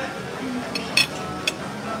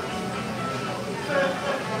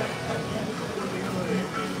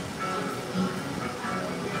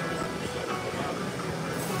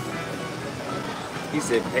 He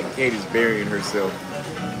said Katie's burying herself.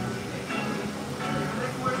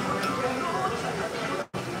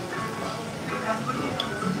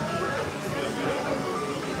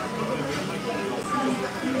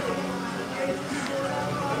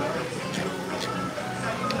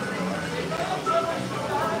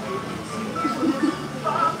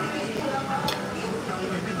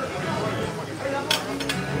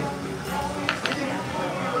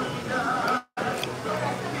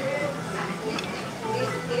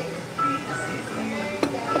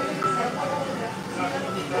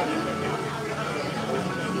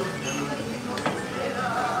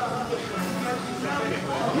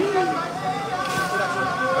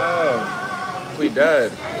 Cuidado.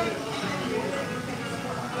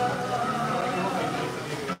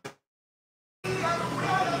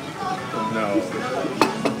 No.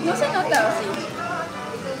 No se nota así.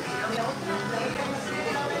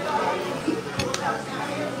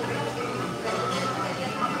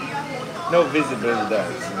 No visibilidad.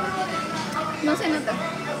 No se nota.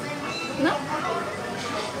 ¿No?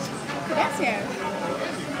 Gracias.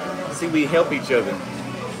 See, we help each other.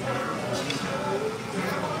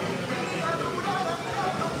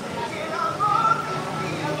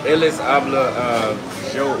 Él les habla,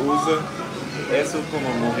 yo uso eso como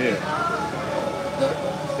mujer.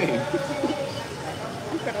 Sí.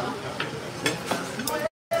 Perdón.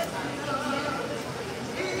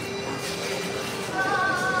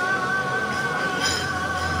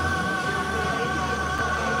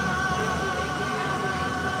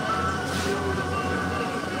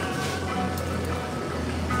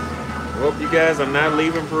 Hope you guys are not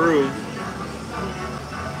leaving Peru.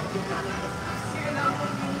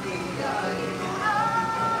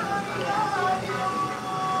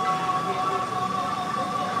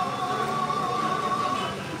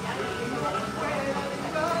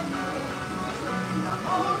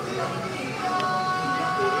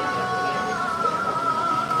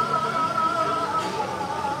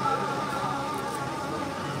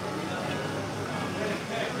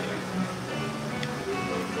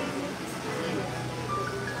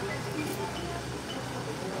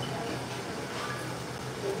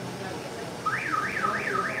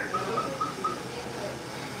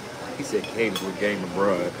 said Cadence with Game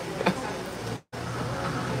Abroad.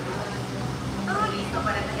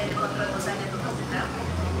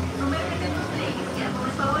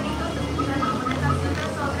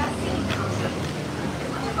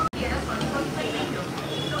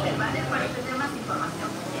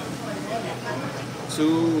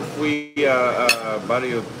 Tú fui a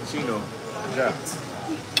Barrio Chino ya.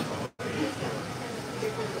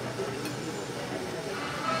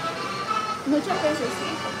 Muchas veces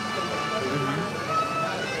sí.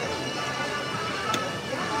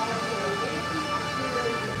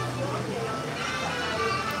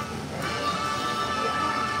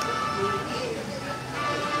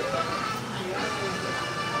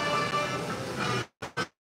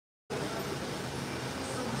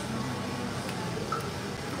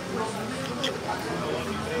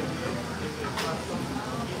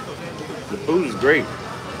 The food is great.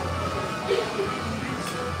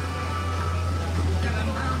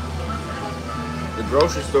 The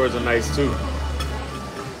grocery stores are nice too.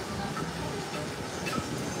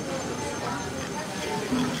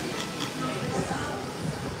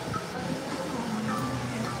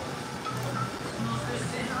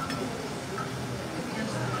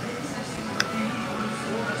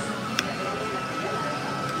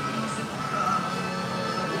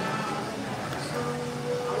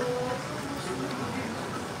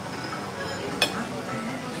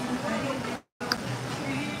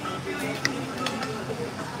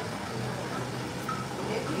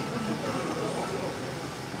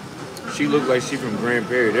 She looked like she from Grand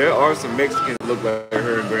Prairie. There are some Mexicans that look like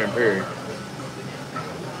her in Grand Prairie.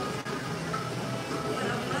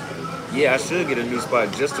 Yeah, I should get a new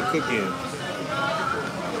spot just to cook in.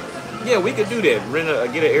 Yeah, we could do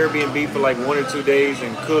that. Get an Airbnb for like 1 or 2 days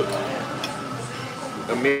and cook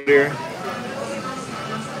a meal there.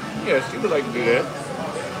 Yeah, she would like to do that.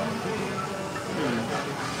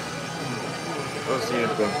 Lo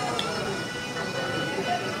siento.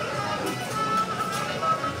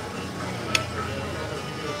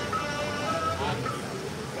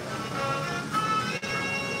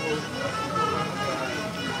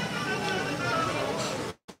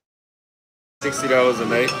 $60 a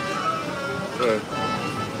night.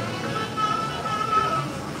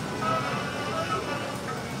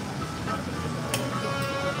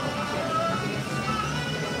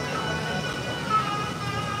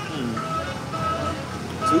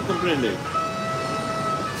 ¿Tú comprendes?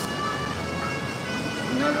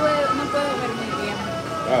 No puedo ver muy bien.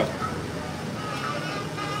 Ah.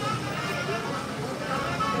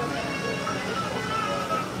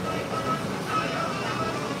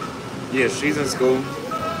 Yeah, she's in school.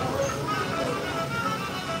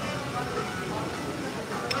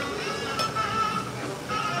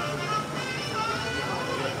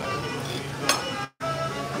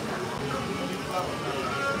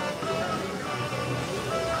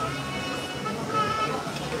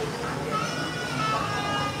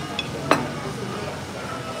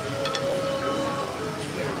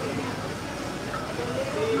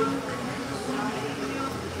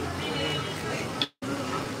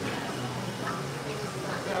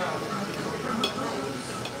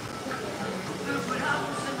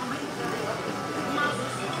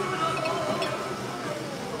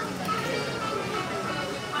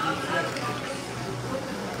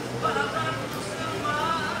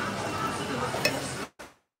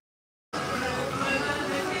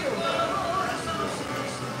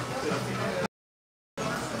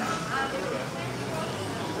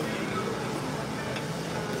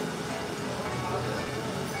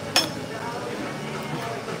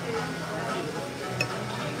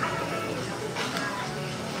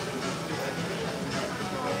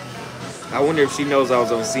 I wonder if she knows I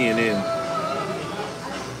was on CNN.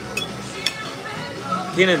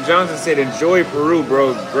 Kenneth Johnson said, enjoy Peru,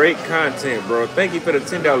 bro. Great content, bro. Thank you for the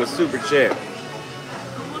 $10 super chat.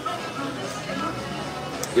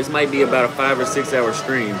 This might be about a 5 or 6 hour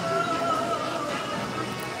stream.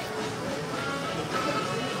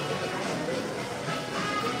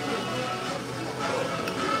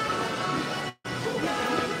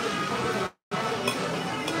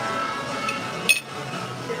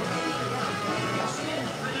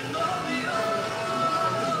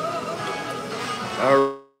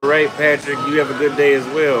 All right, Patrick, you have a good day as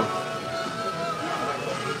well.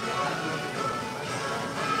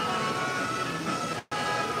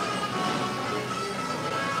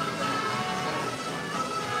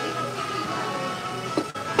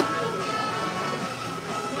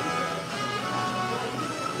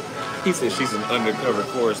 He said she's an undercover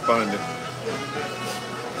correspondent.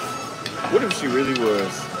 What if she really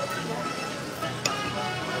was?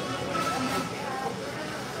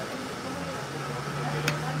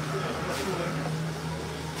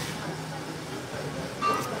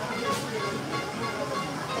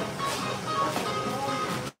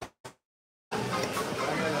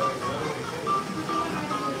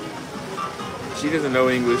 She doesn't know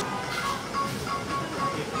English.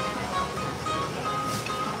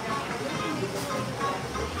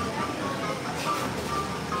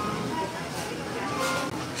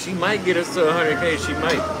 She might get us to 100K. She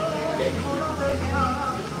might.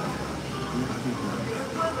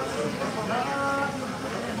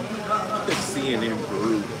 CNN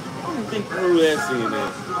Peru. I don't think Peru has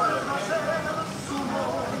CNN.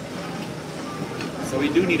 So we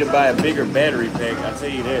do need to buy a bigger battery pack. I'll tell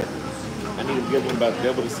you that. I need to get one about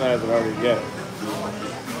double the size that I already got.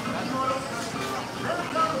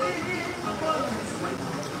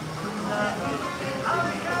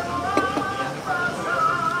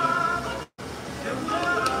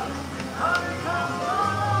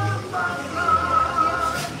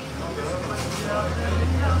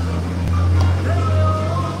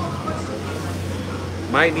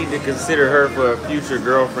 Might need to consider her for a future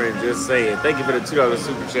girlfriend, just saying. Thank you for the $2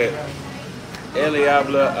 super chat. Ele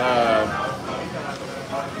habla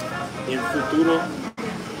en futuro.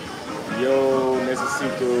 Yo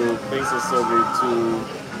necesito pensar sobre tu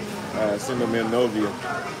siendo mi novio.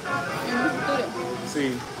 En un futuro.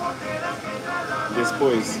 Sí.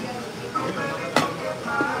 Después.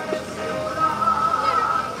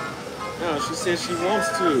 No, she said she wants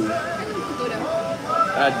to. En un futuro.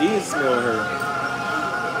 I did smell her.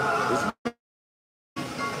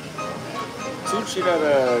 Chira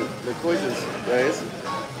de coisas para eso.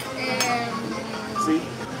 Sí.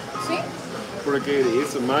 ¿Sí? Porque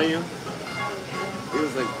ese mayo, it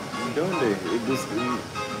was like, ¿dónde? It was,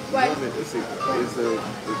 ¿Cuál? It's a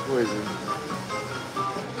coisa.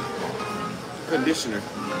 Conditioner.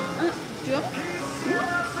 ¿Yo?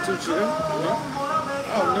 Tú, Chira? No?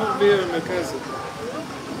 Oh, no veo en mi casa.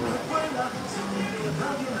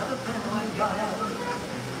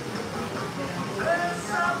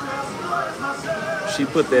 She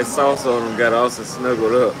put that sauce on and got Austin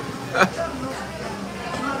snuggled up.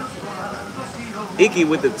 Icky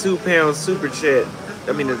with the £2 super chat.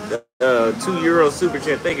 I mean, the €2 super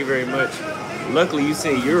chat. Thank you very much. Luckily, you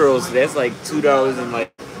said euros. So that's like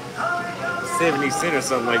 $2.70 or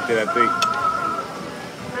something like that, I think.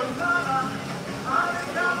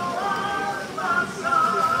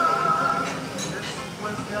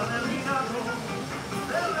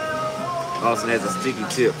 Austin has a sticky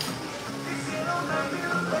tip.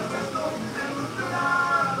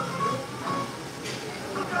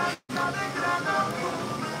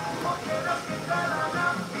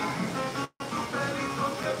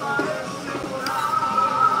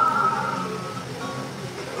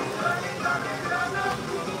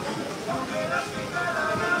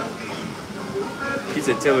 He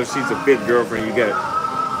said, "Tell her she's a fifth girlfriend you got."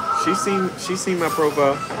 She seen my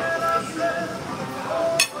profile.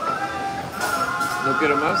 ¿No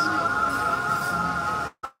quiere más?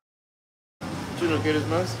 ¿Tú no quieres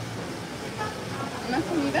más? ¿Más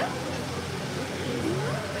comida?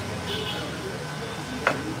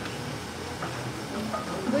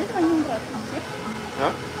 Voy al baño un rato, ¿sí?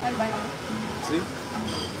 ¿Ah? Al baño. Sí.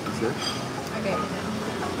 Sí. Ok.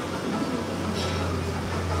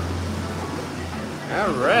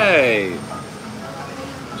 All right.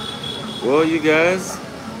 Well, you guys,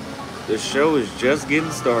 the show is just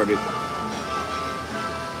getting started.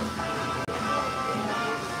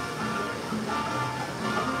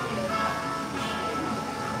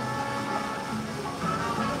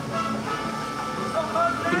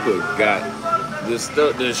 People got this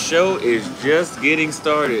stuff. The show is just getting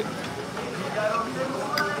started.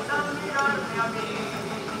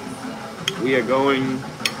 We are going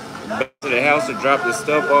back to the house to drop this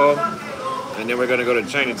stuff off, and then we're gonna go to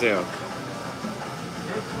Chinatown.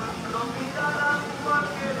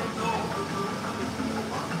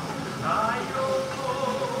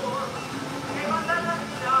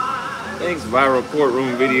 Thanks, viral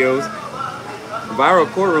courtroom videos. Viral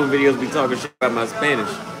courtroom videos be talking shit about my Spanish.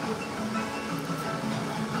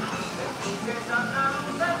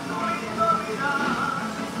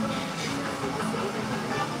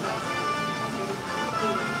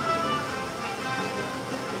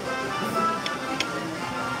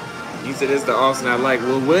 He said it's the Austin I like.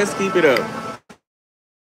 Well, let's keep it up.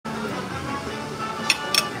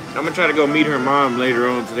 I'm gonna try to go meet her mom later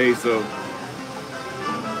on today, so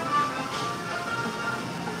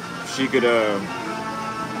she could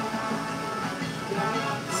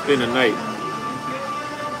spend a night.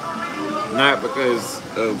 Not because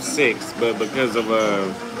of sex, but because of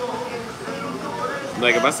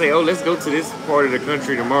like if I say, oh, let's go to this part of the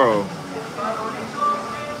country tomorrow,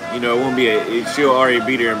 you know, it won't be she'll already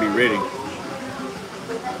be there and be ready.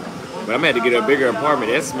 But I'm gonna have to get a bigger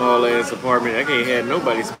apartment. That small ass apartment, I can't have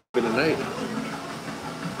nobody spend the night.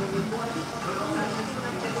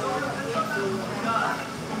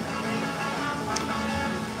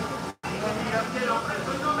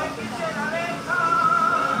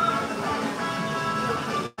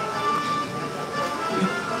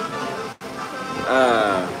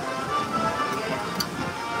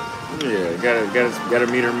 Gotta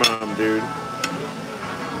meet her mom, dude.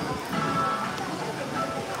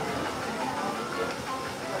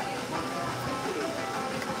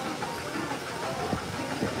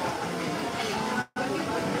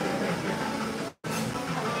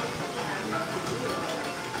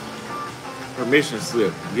 Permission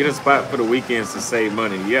slip. Get a spot for the weekends to save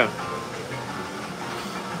money. Yeah.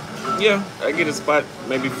 Yeah, I get a spot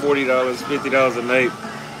maybe $40, $50 a night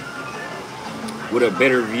with a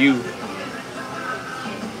better view.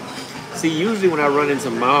 See, usually when I run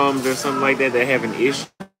into moms or something like that have an issue,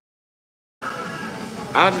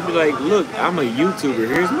 I'll just be like, look, I'm a YouTuber.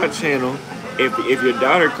 Here's my channel. If your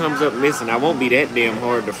daughter comes up missing, I won't be that damn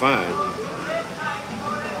hard to find.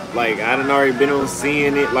 Like, I done already been on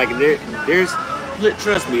seeing it. Like,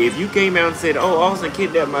 trust me, if you came out and said, oh, Austin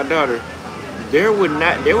kidnapped my daughter, there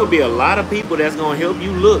would be a lot of people that's gonna help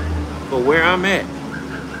you look for where I'm at.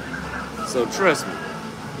 So trust me.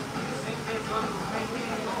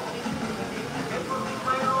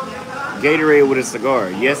 Gatorade with a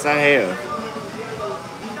cigar. Yes, I have.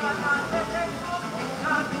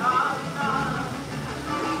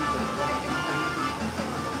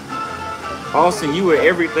 Austin, you are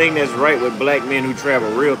everything that's right with black men who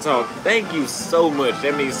travel. Real talk. Thank you so much.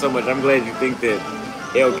 That means so much. I'm glad you think that.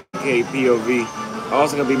 LKPOV.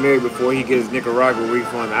 Austin gonna be married before he gets Nicaragua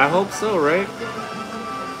refund. I hope so, right?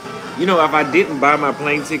 You know, if I didn't buy my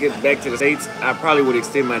plane ticket back to the States, I probably would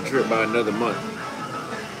extend my trip by another month.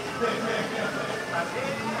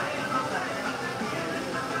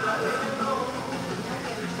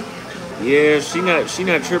 Yeah, she not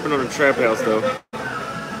tripping on the trap house though.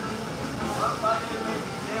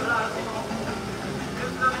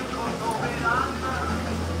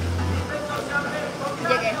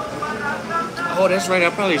 Oh, that's right. I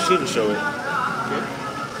probably shouldn't show it.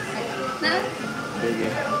 ¿Nada? Llegué.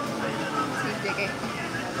 Sí, llegué.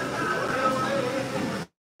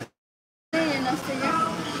 ¿Te llenaste ya?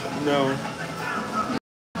 No.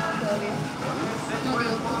 Todavía. No,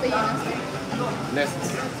 digo, ¿tú te llenaste? Next. O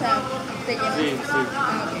sea, ¿te llenaste? Sí, sí.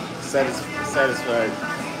 Ah, ok. Satisfied.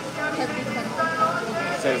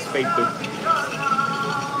 Satisfeito.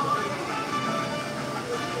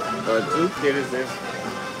 ¿Tú quieres eso?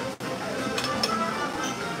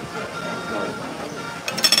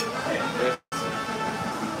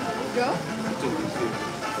 ¿Yo?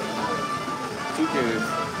 Tú quieres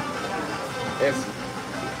eso.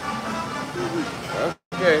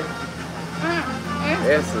 Okay.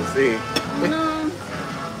 Eso, sí. No.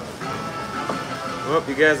 Well,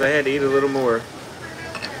 you guys, I had to eat a little more.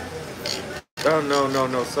 Oh,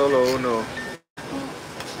 no, solo uno.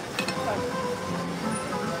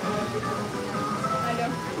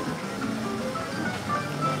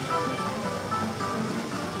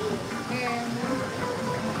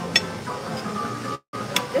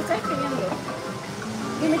 Te estoy escribiendo.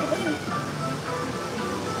 Dime qué pasa.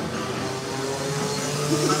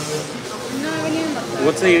 No, he venido en bastante.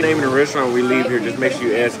 We'll tell you the name of the restaurant when we leave here. Just make sure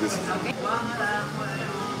you ask us.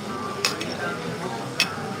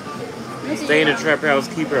 Stay in the trap house,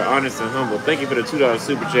 keep her honest and humble. Thank you for the $2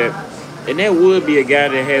 super chat. And that would be a guy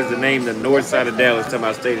that has the name the north side of Dallas talking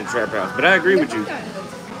about stay in the trap house. But I agree with you.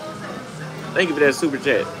 Thank you for that super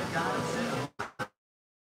chat.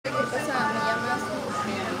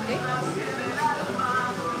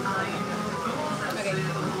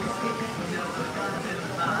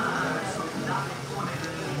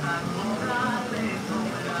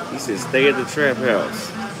 He said stay at the trap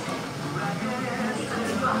house.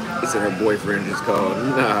 He said her boyfriend just called.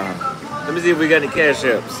 Nah. Let me see if we got any cash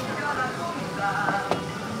apps.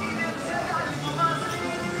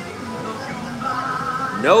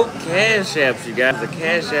 No cash apps, you guys. The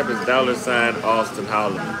cash app is $ Austin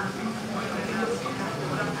Holland.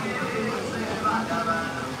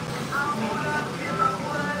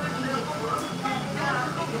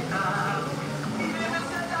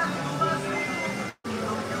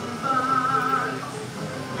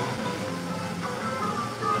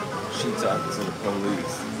 She talking to the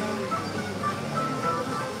police.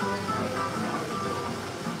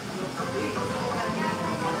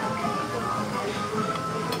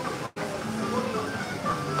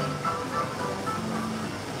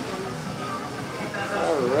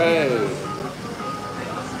 All right.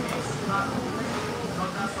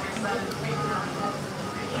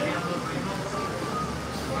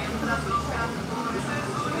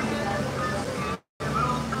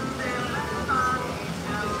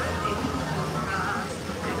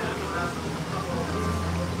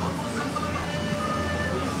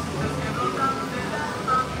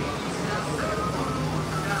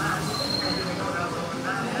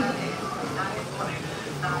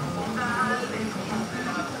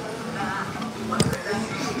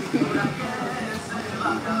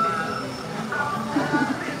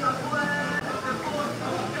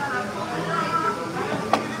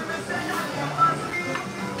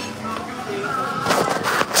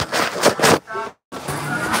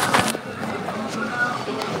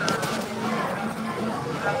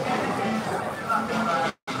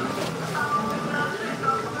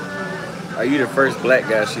 Are you the first black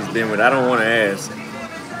guy she's been with? I don't want to ask.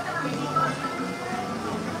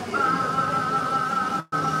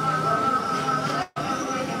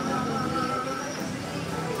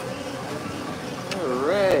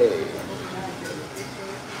 Alright.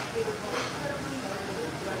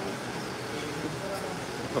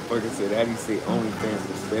 Motherfucker said, how do you say OnlyFans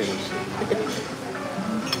in Spanish?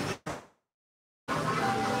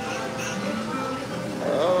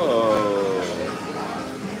 Oh.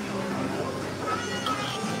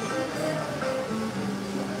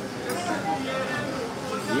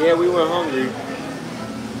 Yeah, we were hungry.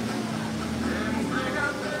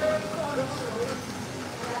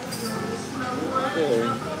 Okay.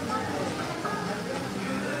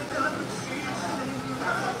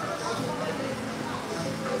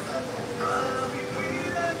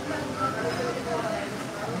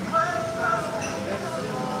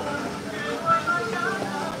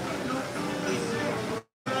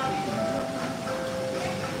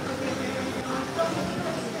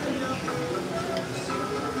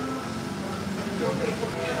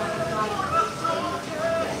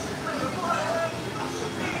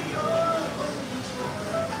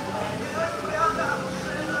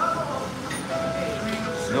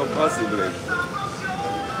 No possible.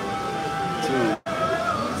 Two.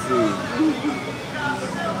 See.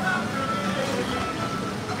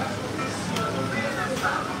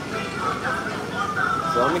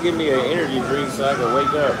 So I'm gonna give me an energy drink so I can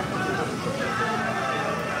wake up.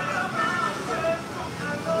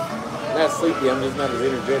 I'm not sleepy, I'm just not as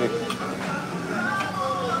energetic.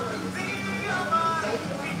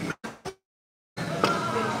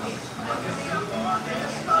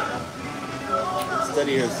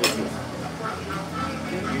 Study her sister.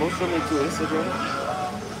 Emotionally to Instagram?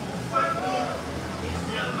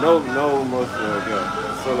 No emotional girl.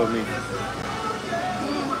 Solo me.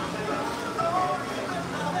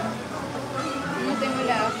 No tengo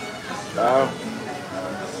la... Ah.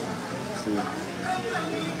 Sí.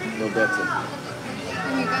 No better.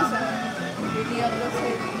 En mi casa. Y otro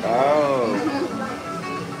set. Oh.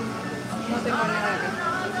 No tengo nada acá.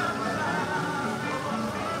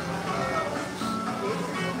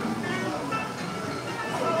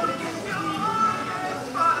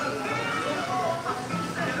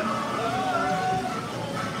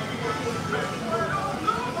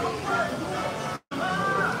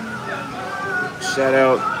 Shout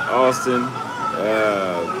out Austin.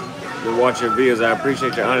 To watch your videos. I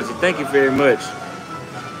appreciate your honesty. Thank you very much.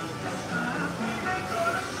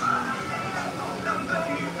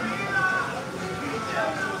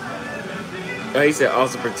 He said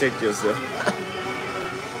also protect yourself.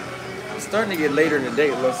 It's starting to get later in the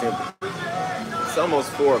day. Listen, it's almost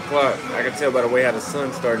 4 o'clock. I can tell by the way how the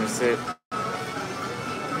sun's starting to set.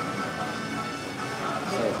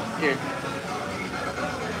 So here.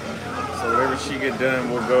 So whenever she get done,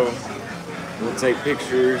 we'll go. We'll take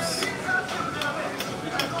pictures.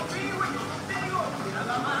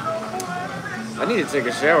 I need to take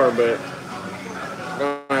a shower, but I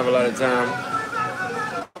don't have a lot of time.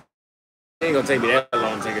 It ain't gonna take me that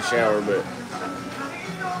long to take a shower, but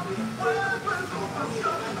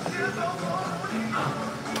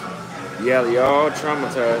yeah, y'all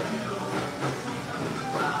traumatized.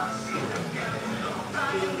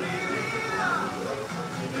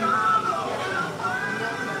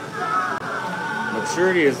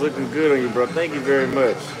 Maturity is looking good on you, bro. Thank you very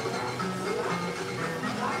much.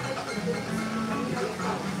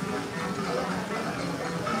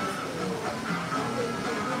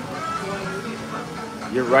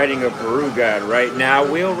 You're writing a Peru guide right now. I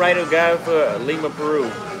will write a guide for Lima,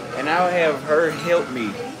 Peru, and I'll have her help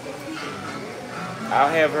me. I'll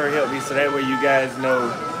have her help me so that way you guys know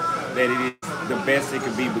that it is the best it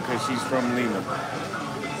could be because she's from Lima.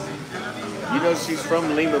 You know she's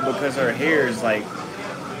from Lima because her hair is like,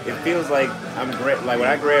 it feels like like when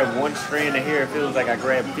I grab one strand of hair, it feels like I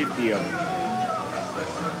grab 50 of them.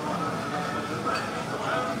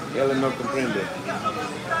 Ella no comprende.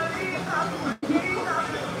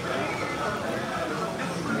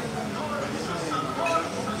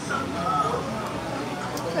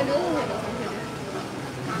 Saludos de Los Ángeles.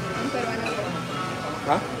 Un peruano.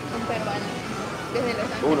 ¿Ah? Un peruano. Desde Los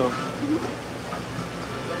Ángeles. Uno.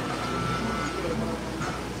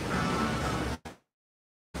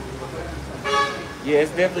 Yeah,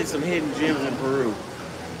 it's definitely some hidden gems in Peru.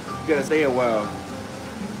 You gotta stay a while.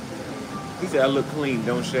 He said I look clean,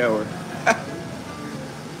 don't shower.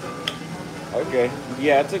 Okay.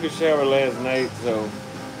 Yeah, I took a shower last night, so.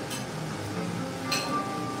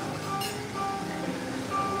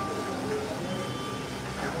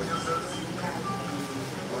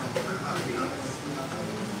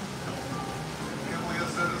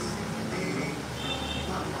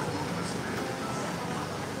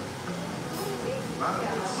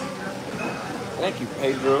 Thank you,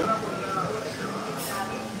 Pedro.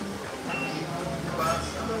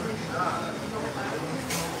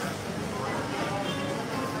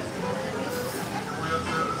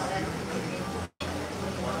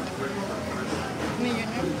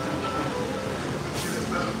 Millionaire.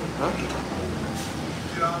 Huh?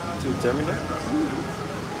 To terminal?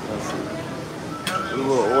 Let's see. We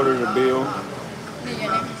will order the bill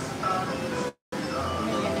Millionaire.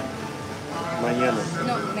 Millionaire. mañana.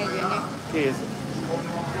 No, millionaire. ¿Qué es?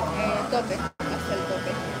 Tope. Hasta el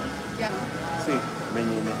tope. Ya no. Sí,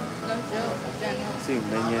 mañana. No, yo. Ya no. Sí,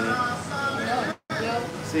 mañana. No, yo.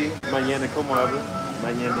 Sí, mañana. ¿Cómo hablo?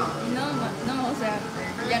 Mañana. No, no, o sea,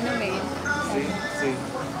 ya no me. Sí, sí.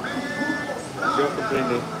 Yo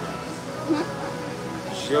comprende.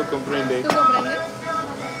 Yo comprende. ¿Tú comprendes?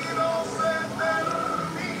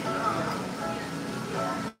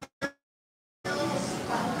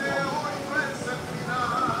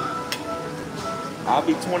 I'll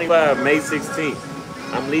be 25 May 16th.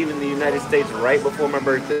 I'm leaving the United States right before my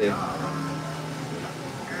birthday.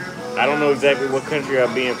 I don't know exactly what country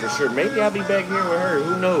I'll be in for sure. Maybe I'll be back here with her.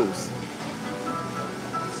 Who knows?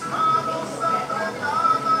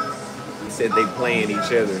 He said they playing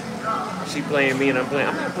each other. She playing me and I'm playing.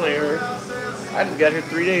 I'm not playing her. I just got here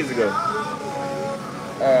 3 days ago.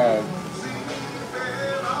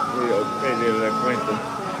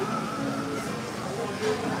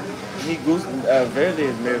 He goose verde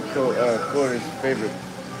is my Cora's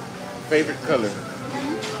favorite color.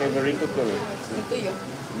 Favorito color. El tuyo.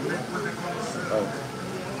 Oh.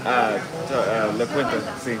 La cuenta,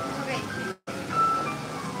 sí.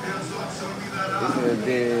 This is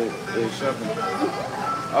the shopping.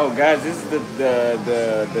 Oh, guys, this is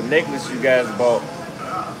the necklace you guys bought.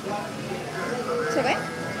 ¿Se ve?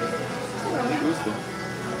 Me gusta.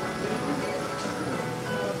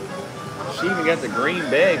 She even got the green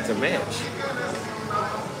bag to match.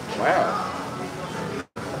 Wow.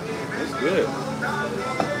 That's good.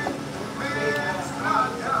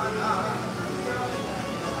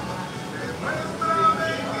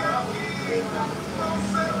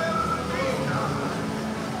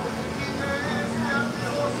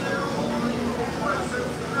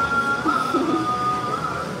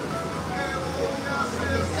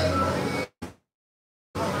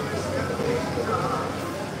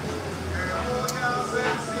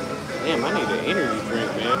 Damn, I need an energy drink,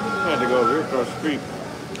 man. I had to go over here across the street.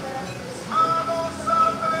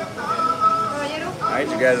 Alright,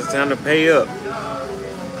 you guys, it's time to pay up.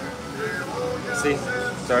 See?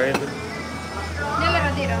 Sorry, Anthony. Ya le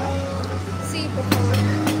retiro, ¿no? Sí, por favor.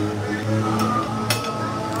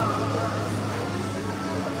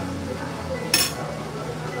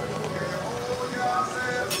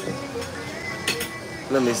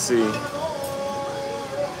 Let me see.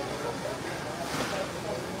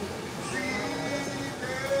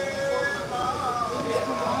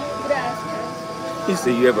 Gracias. You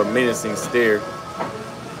see, you have a menacing stare.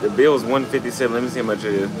 The bill is $157. Let me see how much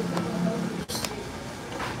it is.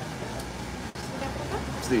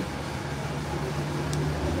 See.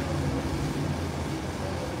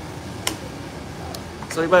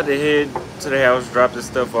 So we're about to head to the house, drop this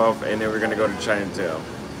stuff off, and then we're gonna go to Chinatown.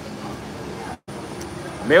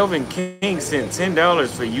 Melvin King sent $10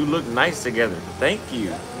 for you look nice together. Thank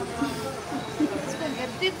you.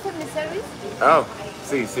 Tip for the service. Oh,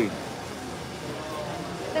 see, see.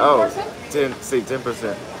 10%? Oh, 10, see,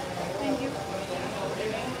 10%. Thank you.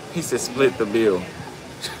 He said split the bill.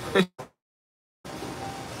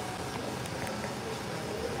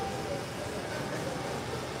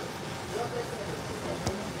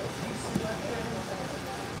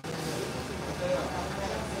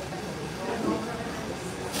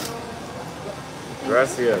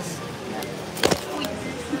 Gracias.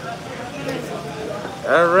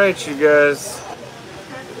 All right, you guys.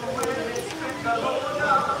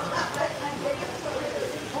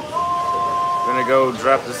 Gonna go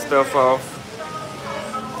drop the stuff off.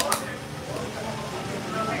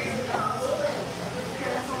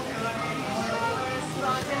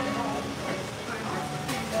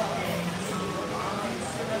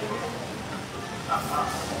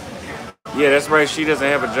 Yeah, that's right. She doesn't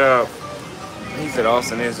have a job. He said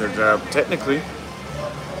Austin is her job. Technically.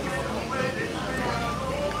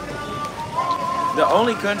 The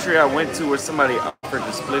only country I went to where somebody offered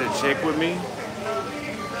to split a check with me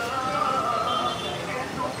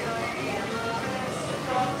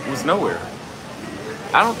was nowhere.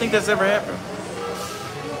 I don't think that's ever happened.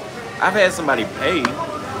 I've had somebody pay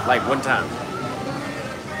like one time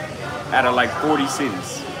out of like 40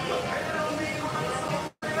 cities.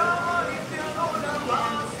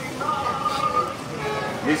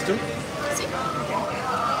 ¿Listo? Sí.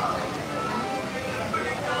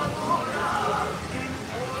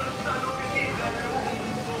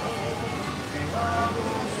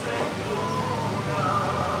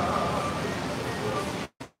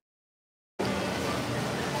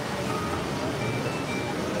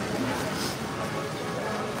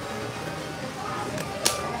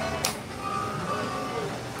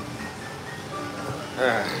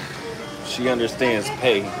 She understands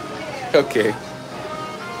pay. Okay.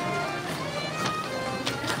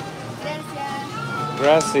 Gracias.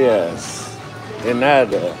 Gracias. De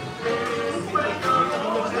nada.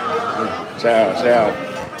 Chao, chao.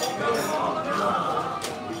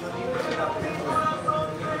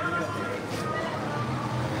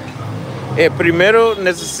 Primero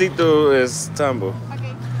necesito tambo.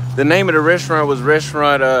 Okay. The name of the restaurant was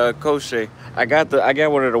Restaurant Koshe. I got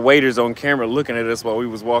one of the waiters on camera looking at us while we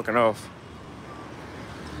was walking off.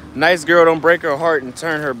 Nice girl don't break her heart and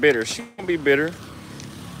turn her bitter. She won't be bitter.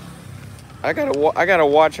 I gotta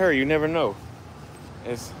watch her. You never know.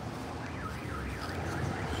 It's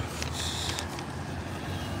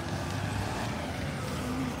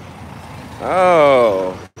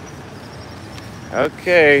oh.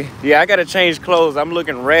 Okay. Yeah, I gotta change clothes. I'm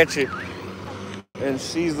looking ratchet. And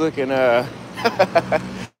she's looking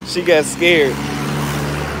she got scared.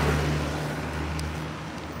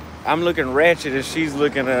 I'm looking ratchet and she's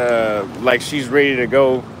looking like she's ready to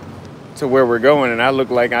go to where we're going, and I look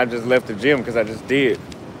like I just left the gym because I just did.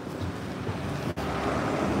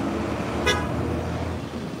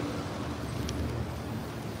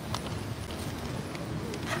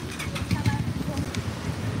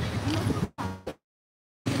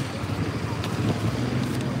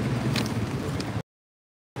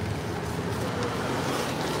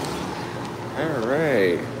 All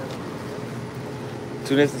right.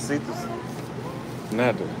 ¿Tú necesitas?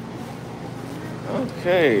 Nada.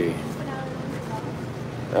 Okay.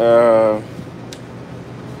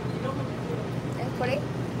 ¿Es por ahí?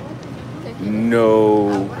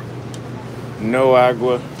 No. No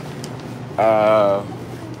agua.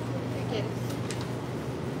 ¿Qué quieres?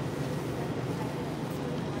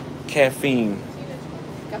 Caffeine.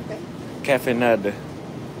 ¿Café? Caffeinada.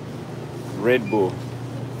 Red Bull.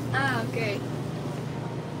 Ah, ok.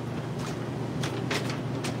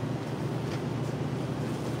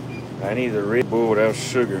 I need a Red Bull without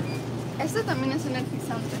sugar. Este también es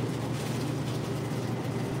energizante.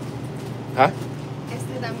 ¿Ah?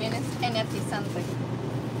 Este también es energizante.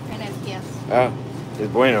 Energías. Ah, es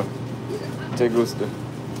bueno. Te gusta.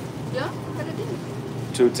 ¿Yo? ¿Para ti?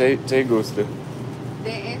 ¿Tú te gusta?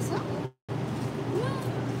 ¿De eso?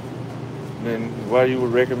 Then why you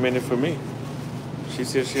would recommend it for me? She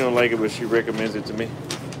said she don't like it, but she recommends it to me.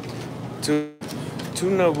 Tú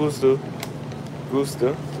no gusta,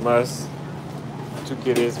 mas tú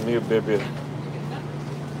quieres mi bebé.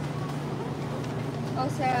 O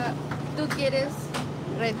sea, ¿tú quieres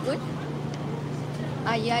Red Bull?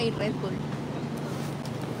 Allá hay Red Bull.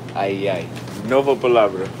 Ay, ay. Nova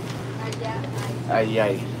palabra. Allá hay. Ay,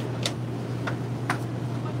 ay.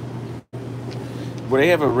 Well, they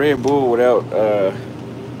have a Red Bull without,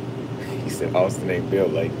 he said Austin ain't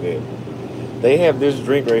built like that. They have this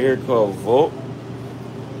drink right here called Volt.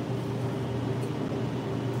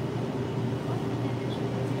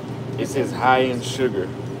 It says high in sugar.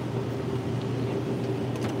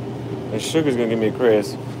 And sugar's gonna give me a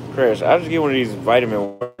crash. I'll just get one of these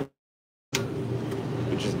vitamin waters,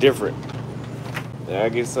 which is different. Yeah, I'll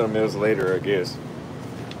get something else later, I guess.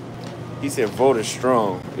 He said Volt is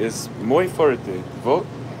strong. It's muy fuerte. Volt?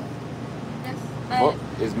 Yes. Volt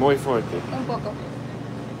es muy fuerte. Un poco.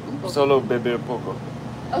 Un poco. Solo beber poco.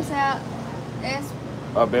 O sea, es...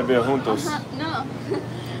 A beber juntos. Ajá, no.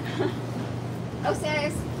 O sea,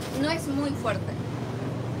 no es muy fuerte.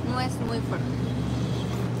 No es muy fuerte.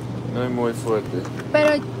 No es muy fuerte.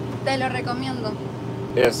 Pero te lo recomiendo.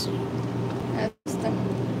 Eso.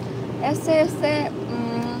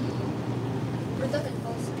 Frutos del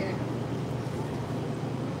bosque.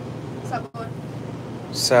 Sabor.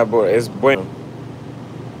 Sabor. Es bueno.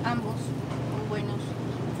 Ambos son buenos.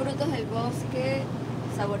 Frutos del bosque.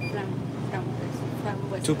 Sabor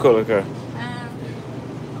frambuesa. Tú coloca. Ah,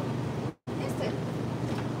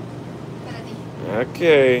 para ti.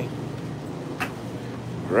 Okay.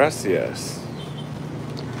 Gracias.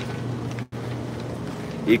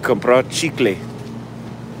 Y compró chicle.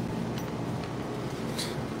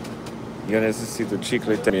 Yo necesito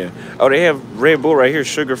chicle también. Oh, they have Red Bull right here,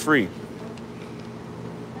 sugar free.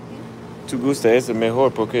 ¿Tú gusta? Es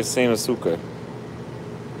mejor porque es sin azúcar.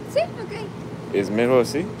 Sí, ok. Es mejor,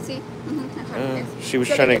 ¿sí? Sí. Ajá, She was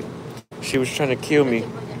trying to kill me.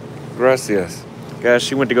 Gracias. Guys,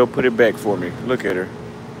 she went to go put it back for me. Look at her.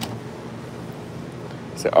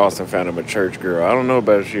 Said Austin found him a church girl. I don't know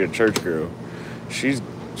about if she a church girl. She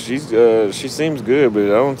seems good, but I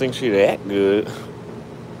don't think she'd act good.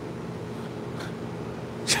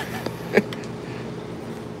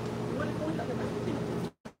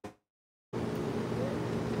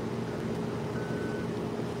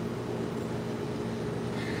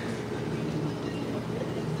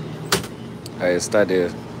 Ahí está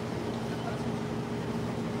there.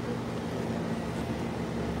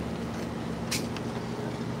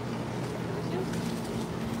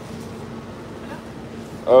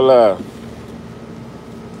 Hola.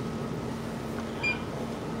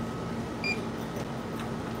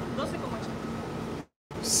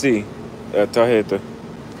 Sí, tarjeta.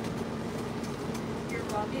 You're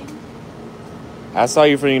vlogging? I saw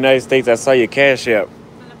you from the United States. I saw your Cash App.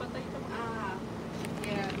 Ah,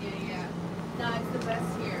 yeah. No, it's the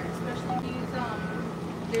best here, especially if you use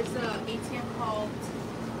there's a ATM called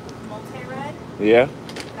Multi-Red. Yeah?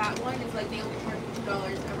 That one is like they only charge me $2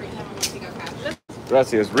 every time I want to take out cash.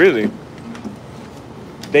 Gracias. Really?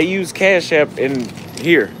 They use Cash App in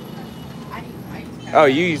here. I use cash. Oh,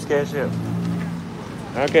 you use Cash App.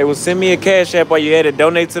 Okay, well, send me a Cash App while you're at it.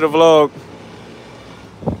 Donate to the vlog.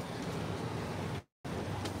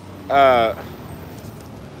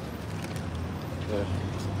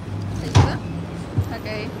 ¿Listo?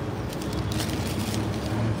 Ok.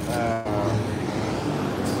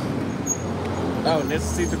 Oh,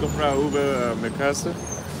 necesito comprar Uber mi casa.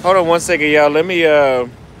 Hold on one second, y'all. Let me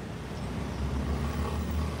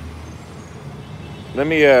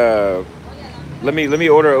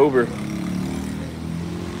order an Uber.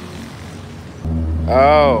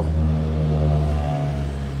 Oh.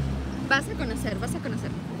 Vas a conocer.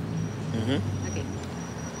 Ok.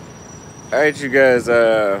 All right, you guys.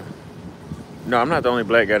 No, I'm not the only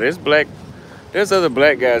black guy. There's other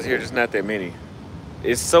black guys here, just not that many.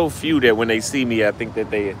 It's so few that when they see me, I think that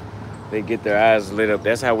they get their eyes lit up.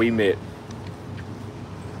 That's how we met.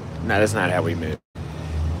 No, that's not how we met.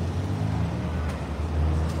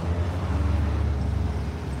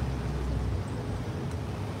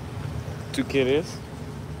 ¿Tú quieres?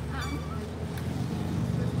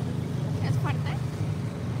 ¿Es fuerte?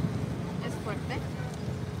 ¿Es fuerte?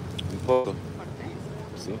 Un poco. ¿Fuerte?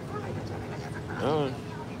 Sí. Oh.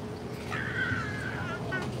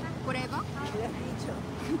 ¿Pruebo?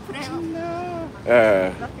 Pruebo.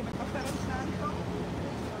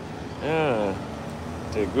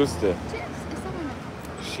 Te gusta. Cheers, está bueno.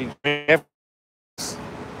 She drank.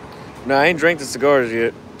 No, I ain't drank the cigars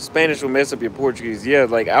yet. Spanish will mess up your Portuguese. Yeah,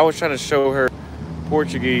 like I was trying to show her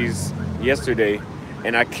Portuguese yesterday,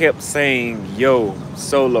 and I kept saying yo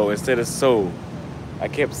solo instead of so. I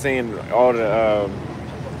kept saying all the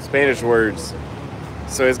Spanish words.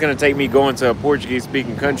 So it's gonna take me going to a Portuguese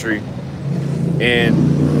speaking country and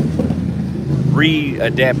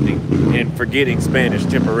readapting and forgetting Spanish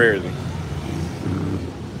temporarily.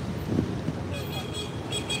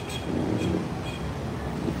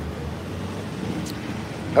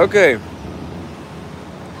 Okay.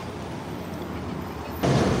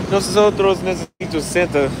 Nosotros necesito ¿Quieres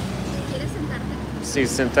sentarte? Sí,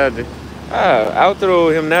 sentarte. Ah, otro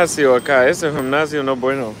gimnasio acá. Ese gimnasio no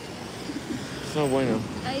bueno. No bueno.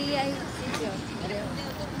 Ahí hay un sitio, creo.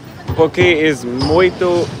 Porque es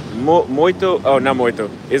muito, no muito.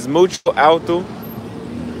 Es mucho alto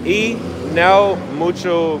y no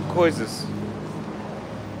mucho coisas.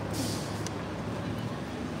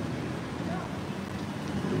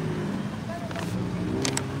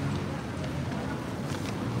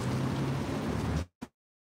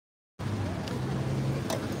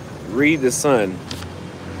 Read the sun.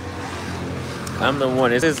 I'm the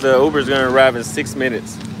one. It says the Uber's gonna arrive in 6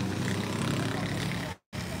 minutes.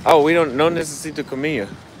 Oh, no necesito comida.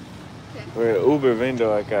 ¿Qué? Uber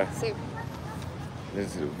vendo acá. Sí.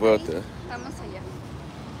 Vuelta. Vamos allá.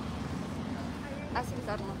 A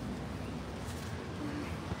sentarnos.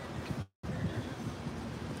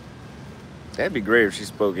 That'd be great if she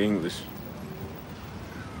spoke English.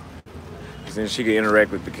 Because then she could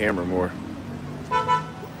interact with the camera more.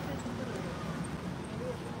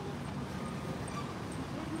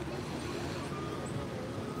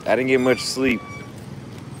 I didn't get much sleep.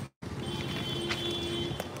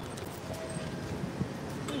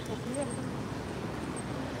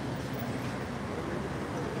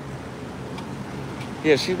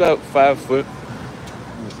 Yeah, she's about 5 foot.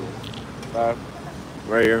 Let me see. 5.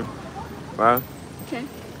 Right here. 5. ¿Qué?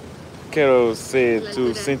 Quiero ser La 2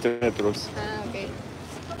 altura. centímetros. Ah, ok.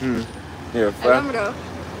 Yeah, El 5. hombro,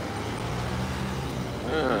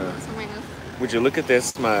 Ah. más o menos. Would you look at that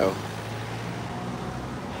smile?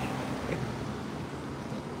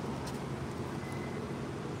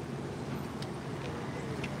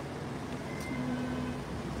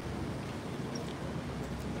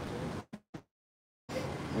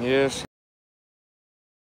 Yes.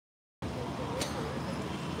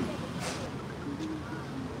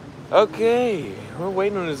 Okay, we're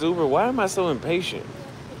waiting on this Uber. Why am I so impatient?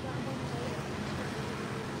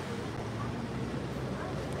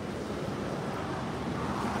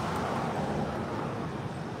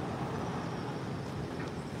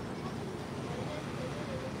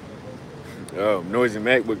 Oh, Noisy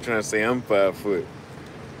MacBook trying to say I'm 5 foot.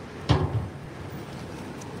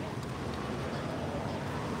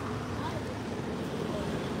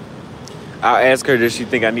 I'll ask her, does she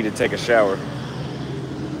think I need to take a shower?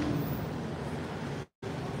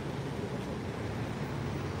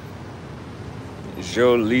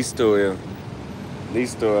 Yo listo,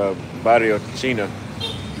 barrio chino.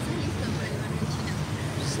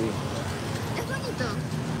 Sí. Es bonito.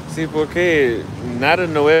 Sí, porque nada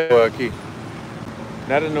nuevo aquí.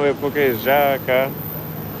 Nada nuevo porque ya acá.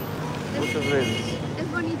 Muchas veces. Es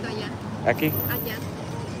bonito allá. Aquí. Allá.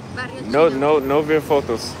 Barrio No, chino. no ver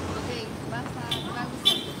fotos. Ok, va a gustar.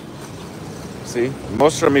 Sí,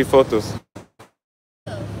 muestra mis fotos.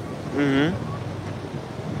 Mm-hmm.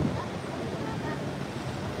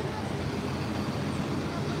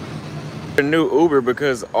 A new Uber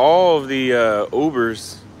because all of the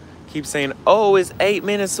Ubers keep saying, oh, it's 8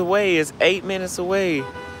 minutes away, it's 8 minutes away.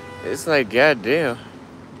 It's like, goddamn.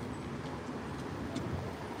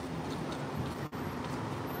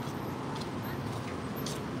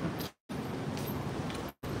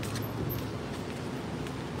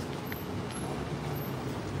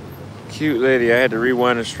 Cute lady, I had to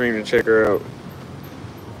rewind the stream to check her out.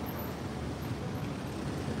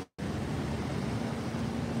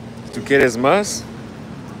 ¿Tú quieres más?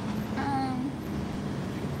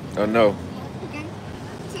 Oh no. Okay.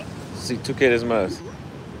 Sí. Sí, tú quieres más.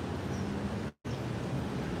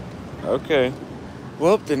 Okay.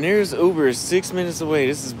 Well, the nearest Uber is 6 minutes away.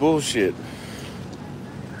 This is bullshit.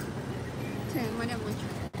 Se demora mucho.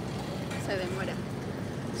 Se demora.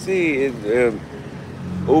 Sí,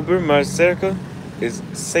 Uber más cerca es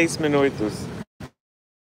 6 minutos.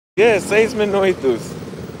 Yeah, 6 minutos.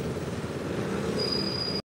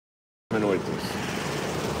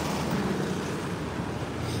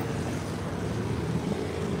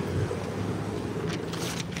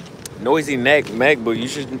 Noisy MacBook, you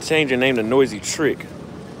should change your name to Noisy Trick.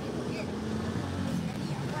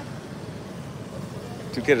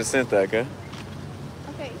 ¿Tú quieres sentar acá?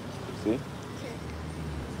 Ok. Sí.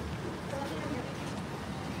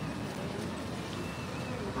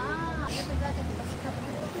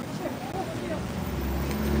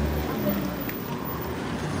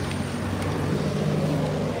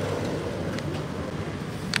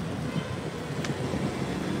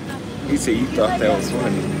 He said you thought that was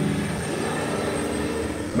funny.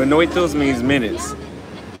 Minutos means minutes.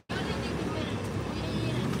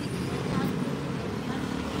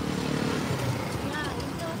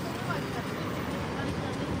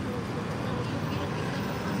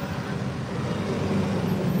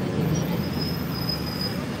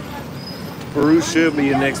 Peru should be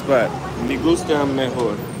your next spot. Me gusta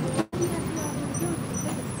mejor.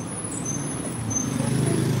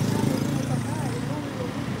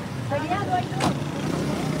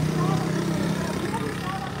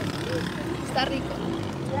 Está rico.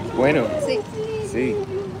 Bueno. Sí. Sí.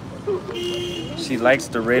 She likes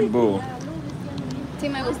the Red Bull. Sí,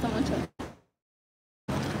 me gusta mucho.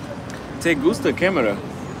 ¿Te gusta cámara?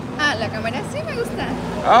 Ah, la cámara sí me gusta.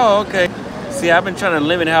 Oh, okay. See, I've been trying to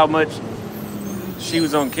limit how much she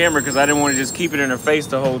was on camera because I didn't want to just keep it in her face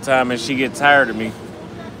the whole time and she get tired of me.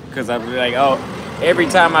 Because I'd be like, oh, every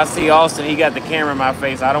time I see Austin, he got the camera in my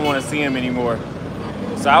face. I don't want to see him anymore.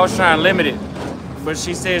 So I was trying to limit it. But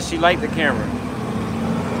she said she liked the camera.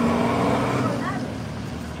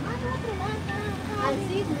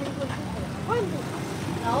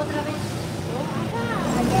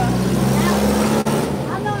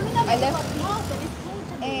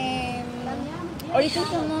 Ahorita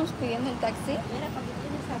estamos pidiendo el taxi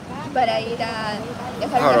para ir a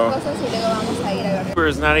dejar las cosas y luego vamos a ir a ver. Uber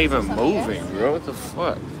is not even moving, bro. What the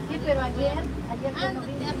fuck?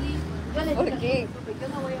 ¿Por qué?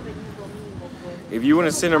 If you want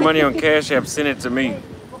to send her money on Cash App, send it to me.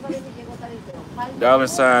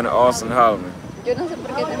 $sign Austin Holloman. Yo no sé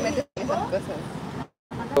por qué te metes en esas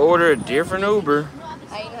cosas. Order a different Uber.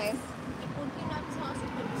 Ahí no es.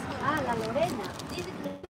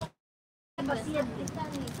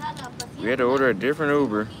 We had to order a different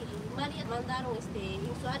Uber.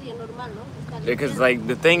 Because like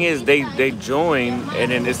the thing is they join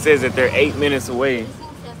and then it says that they're 8 minutes away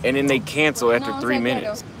and then they cancel after 3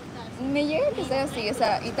 minutes. Me llega a pensar así, o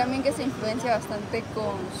sea, y también que se influencia bastante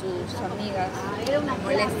con sus amigas. Me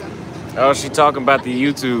molesta. Oh, she talking about the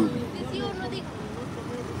YouTube.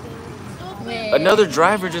 Another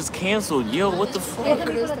driver just canceled. Yo, what the fuck?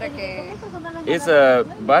 It's a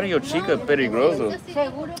Barrio Chica Peligroso.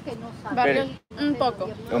 Un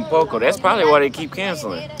poco. Un poco. That's probably why they keep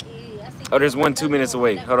canceling. Oh, there's one 2 minutes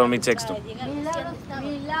away. Hold on, let me text him.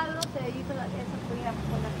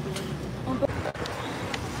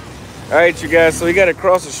 All right, you guys. So we got to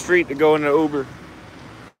cross the street to go in the Uber.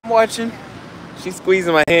 I'm watching. She's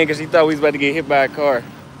squeezing my hand because she thought we was about to get hit by a car.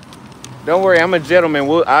 Don't worry, I'm a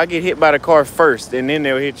gentleman. I'll get hit by the car first, and then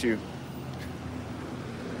they'll hit you.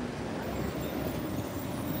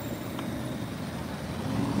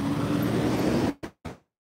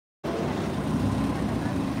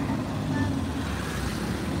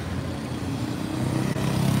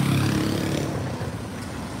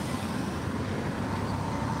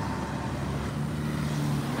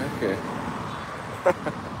 Okay.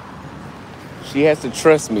 She has to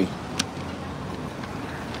trust me.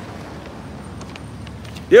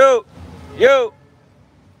 Yo! Yo!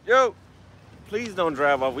 Yo! Please don't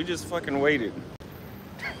drive off. We just fucking waited.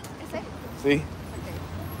 See?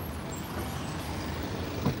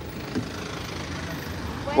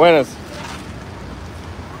 Buenas.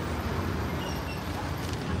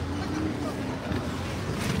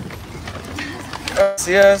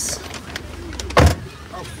 Gracias.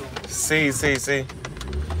 Sí.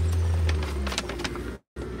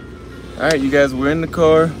 All right, you guys, we're in the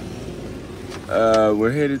car.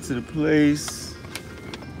 We're headed to the place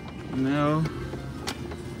now.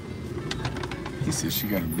 He said she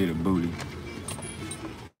got a bit of booty.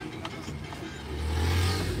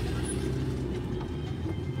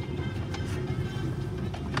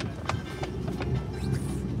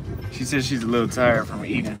 She said she's a little tired from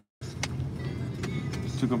eating.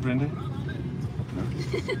 ¿Tú comprendes? No.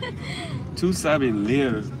 Tú sabes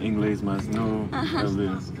leer inglés más, no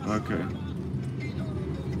hablar. Okay.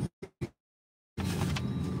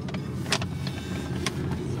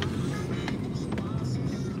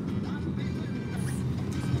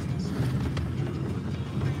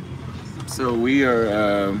 So we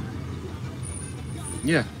are,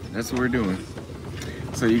 yeah, that's what we're doing.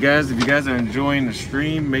 So you guys, if you guys are enjoying the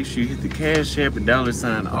stream, make sure you hit the Cash App at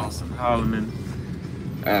 $ Austin Holloman,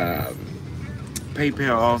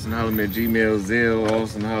 PayPal Austin Holloman at Gmail, Zelle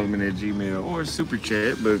Austin Holloman at Gmail, or Super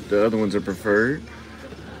Chat, but the other ones are preferred.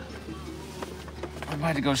 I'm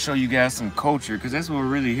about to go show you guys some culture, because that's what we're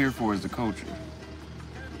really here for, is the culture.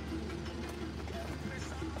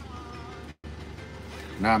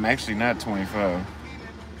 No, I'm actually not 25.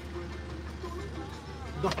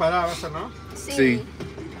 Dos palabras, ¿no? Sí.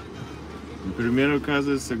 Primero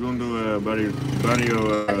casa, segundo barrio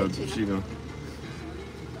chino.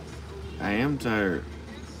 I am tired.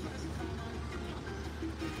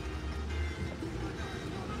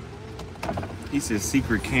 He says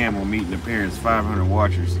secret cam will meet in appearance 500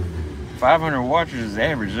 watchers. 500 watchers is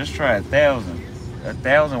average. Let's try 1,000.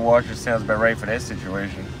 1,000 watchers sounds about right for that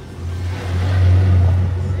situation.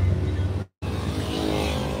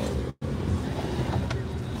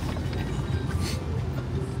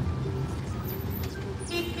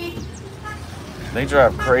 They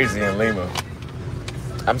drive crazy in Lima.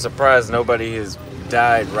 I'm surprised nobody has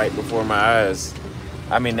died right before my eyes.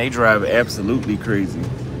 I mean, they drive absolutely crazy.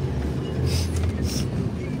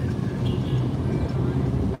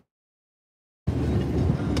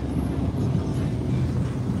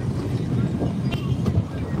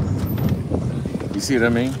 You see what I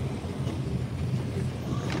mean?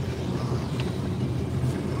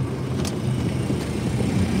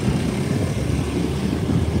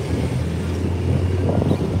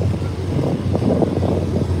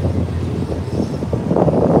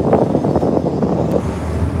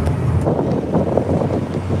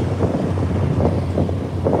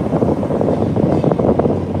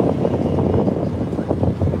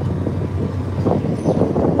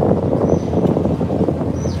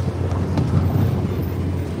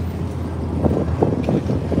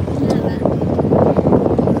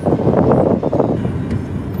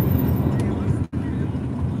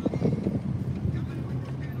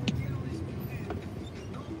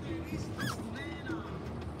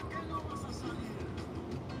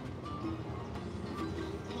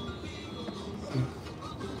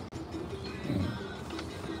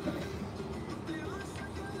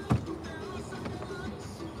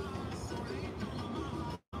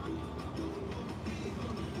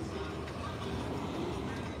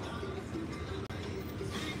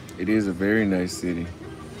 It is a very nice city.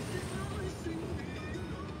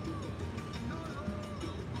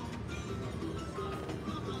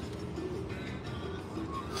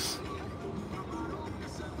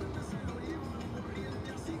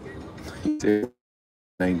 He said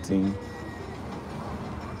 19.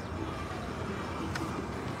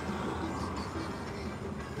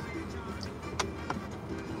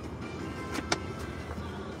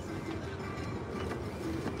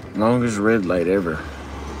 Longest red light ever.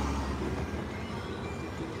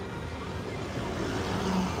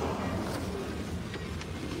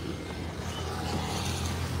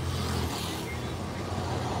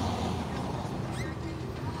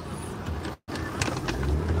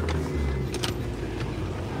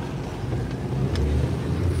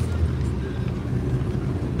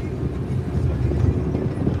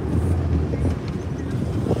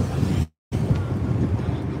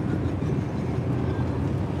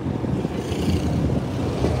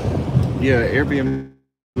 Yeah, Airbnb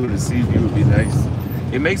with a sea view would be nice.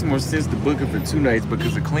 It makes more sense to book it for 2 nights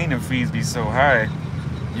because the cleaning fees be so high.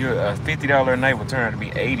 You a $50 a night will turn out to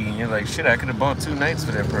be 80, and you're like, shit, I could have bought 2 nights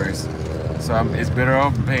for that price. So it's better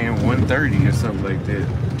off paying 130 or something like that.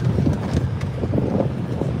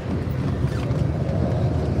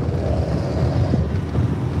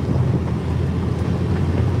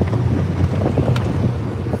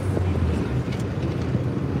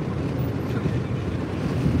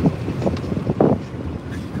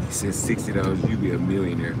 He said $60, you be a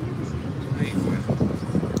millionaire. Anyway,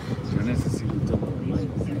 yo necesito tomar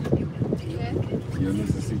 ¿Qué? Yo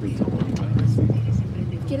necesito tomar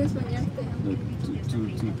 ¿Quieres bañarte?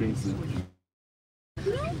 Two pesos.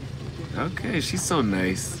 Okay, she's so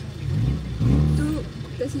nice. ¿Tú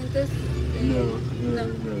te sientes? No.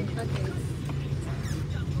 Okay.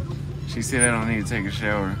 She said I don't need to take a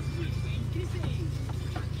shower.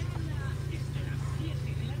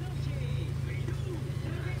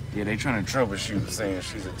 Yeah, they trying to troubleshoot saying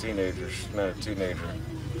she's a teenager. She's not a teenager.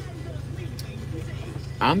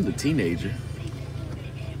 I'm the teenager.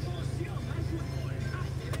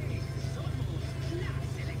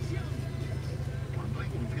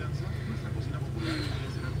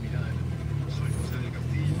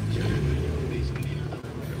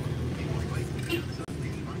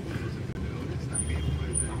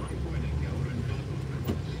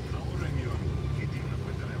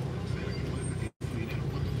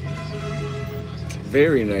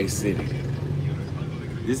 Very nice city.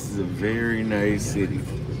 This is a very nice city.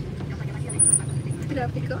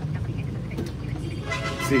 ¿Tráfico?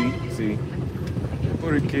 Sí, sí.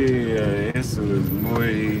 Porque eso es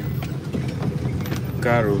muy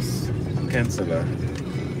caros cancelar.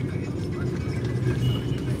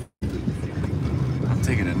 I'm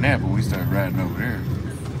taking a nap when we start riding over there.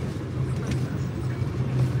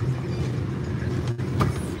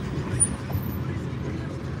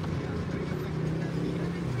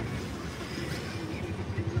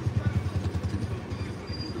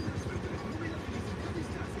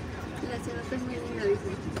 La ciudad es muy linda,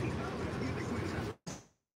 dice.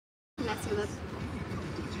 La ciudad.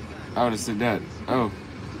 I would have said that. Oh.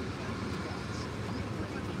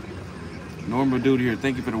 Normal dude here.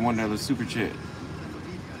 Thank you for the $1 super chat.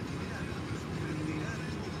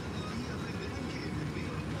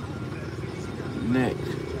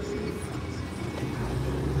 Next.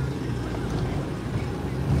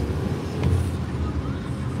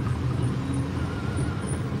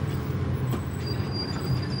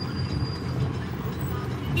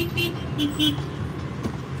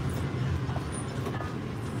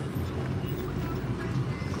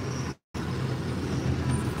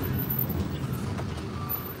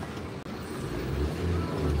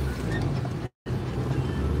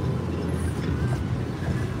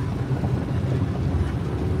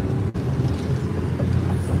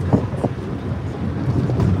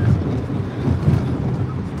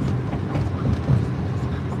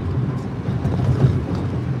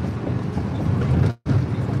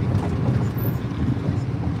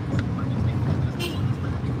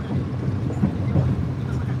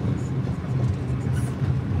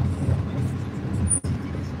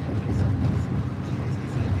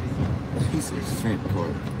 He's a fat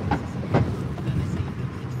part.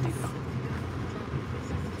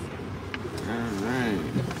 Alright.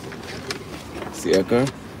 See acá.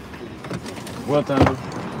 Well done.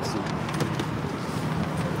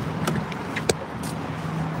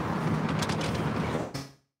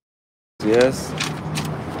 Yes.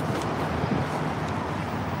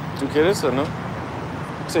 ¿Tú quieres o no?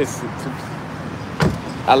 Sí, sí, sí.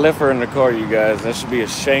 I left her in the car, you guys. I should be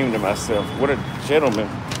ashamed of myself. What a gentleman.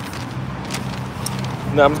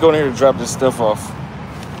 No, I'm just going here to drop this stuff off.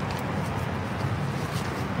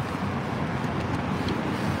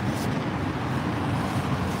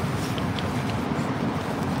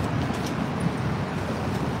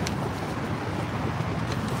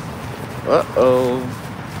 Uh-oh.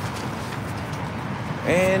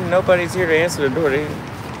 And nobody's here to answer the door.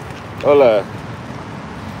 Hola.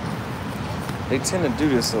 They tend to do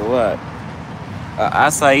this a lot.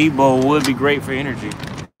 Acai bowl would be great for energy.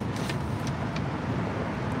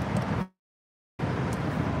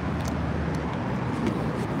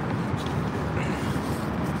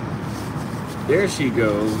 There she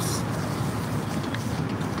goes.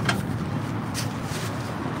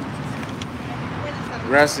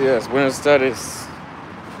 Gracias. Buenas tardes.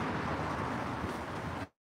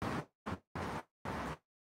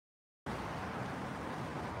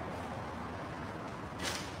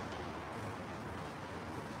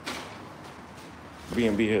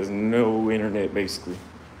 B&B has no internet basically,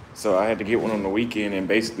 so I had to get one on the weekend and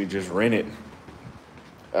basically just rent it.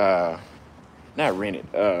 not rent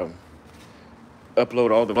it,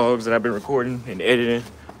 upload all the vlogs that I've been recording and editing,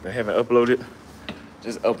 but haven't uploaded.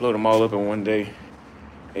 Just upload them all up in one day.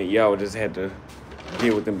 And y'all just had to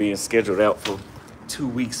deal with them being scheduled out for 2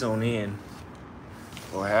 weeks on end,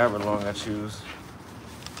 or however long I choose.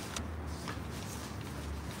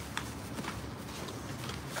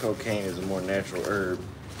 Cocaine is a more natural herb.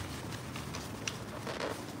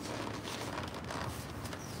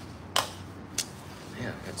 Yeah,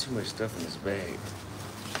 I got too much stuff in this bag.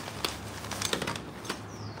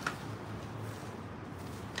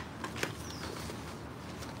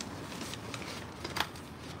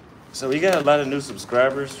 So we got a lot of new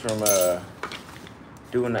subscribers from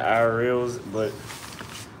doing the IRLs, but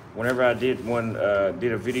whenever I did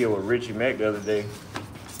a video with Richie Mack the other day,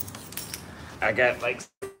 I got like,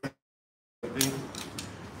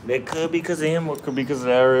 that could be because of him or could be because of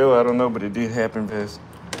the IRL, I don't know, but it did happen because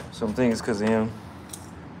some things because of him.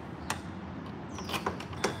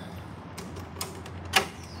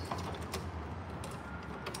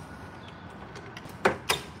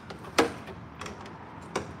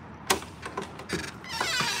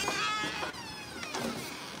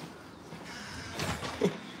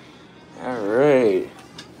 All right.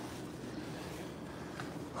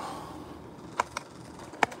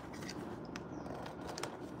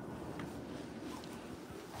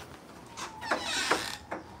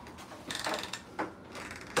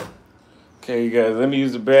 Okay, you guys, let me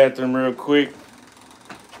use the bathroom real quick,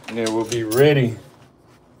 and then we'll be ready.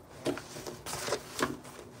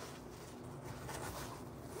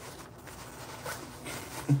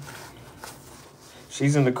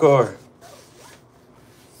 She's in the car.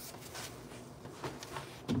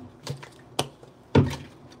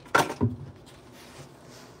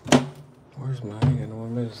 Where's my, I ain't got no more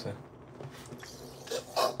medicine.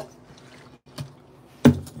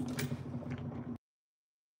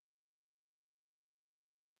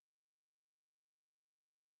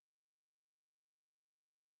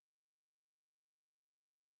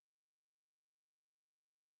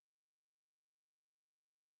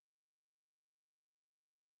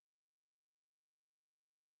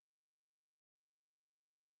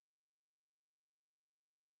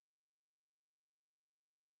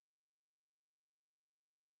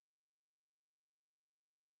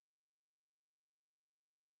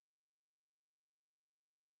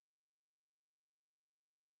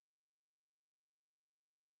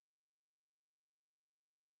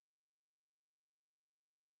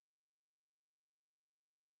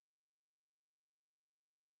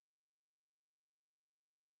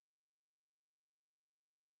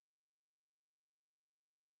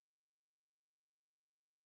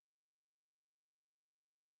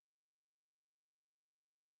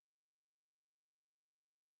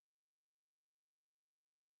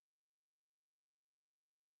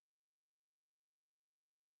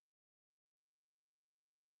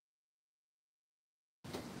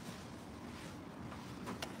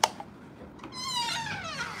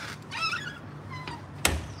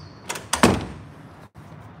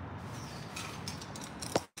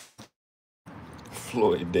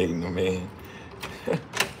 Floyd dating a man.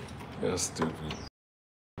 That's stupid.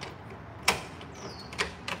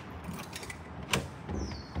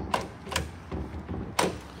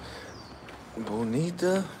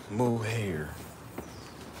 Bonita mujer.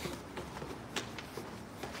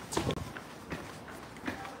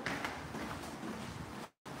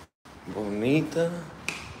 Bonita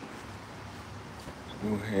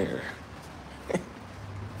mujer.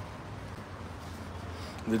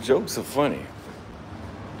 The jokes are funny.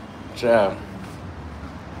 Ciao.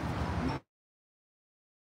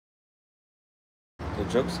 The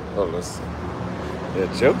jokes are, oh, listen. The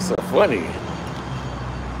jokes are funny.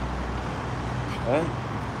 Huh?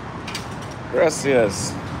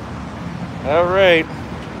 Gracias. All right.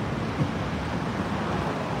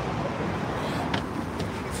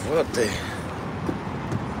 What the?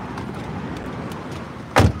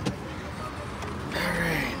 All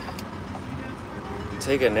right.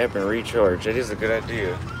 Take a nap and recharge. That is a good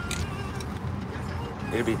idea.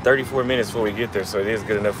 It'll be 34 minutes before we get there, so it is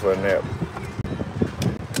good enough for a nap.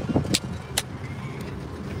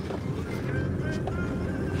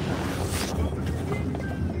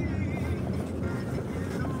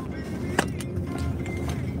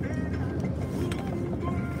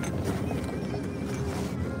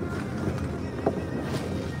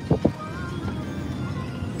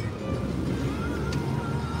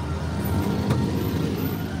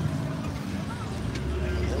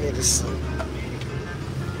 I need to sleep.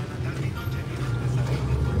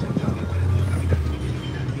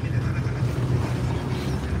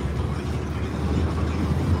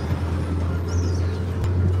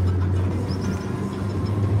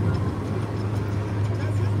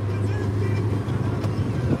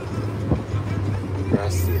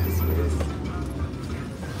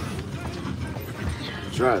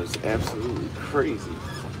 drives absolutely crazy.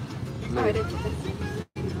 A ver, échate.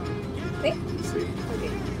 ¿Sí? Sí. Ok.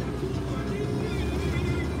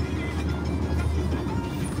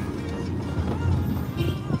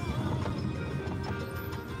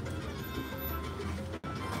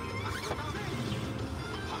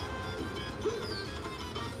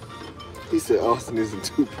 He said Austin isn't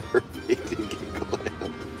too perfect. He can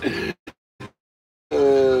glam.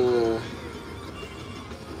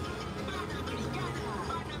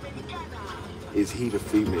 Is he the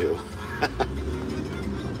female?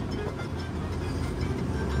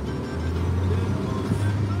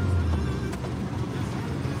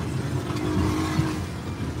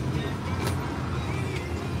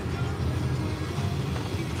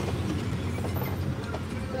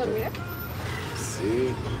 ¿Dormir?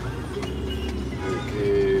 Sí.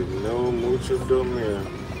 Que no mucho dormir.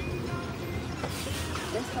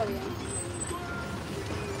 Está bien.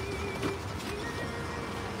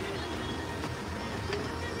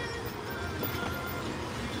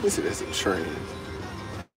 Listen, that's a train.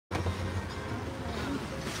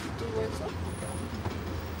 ¿Tu bolso?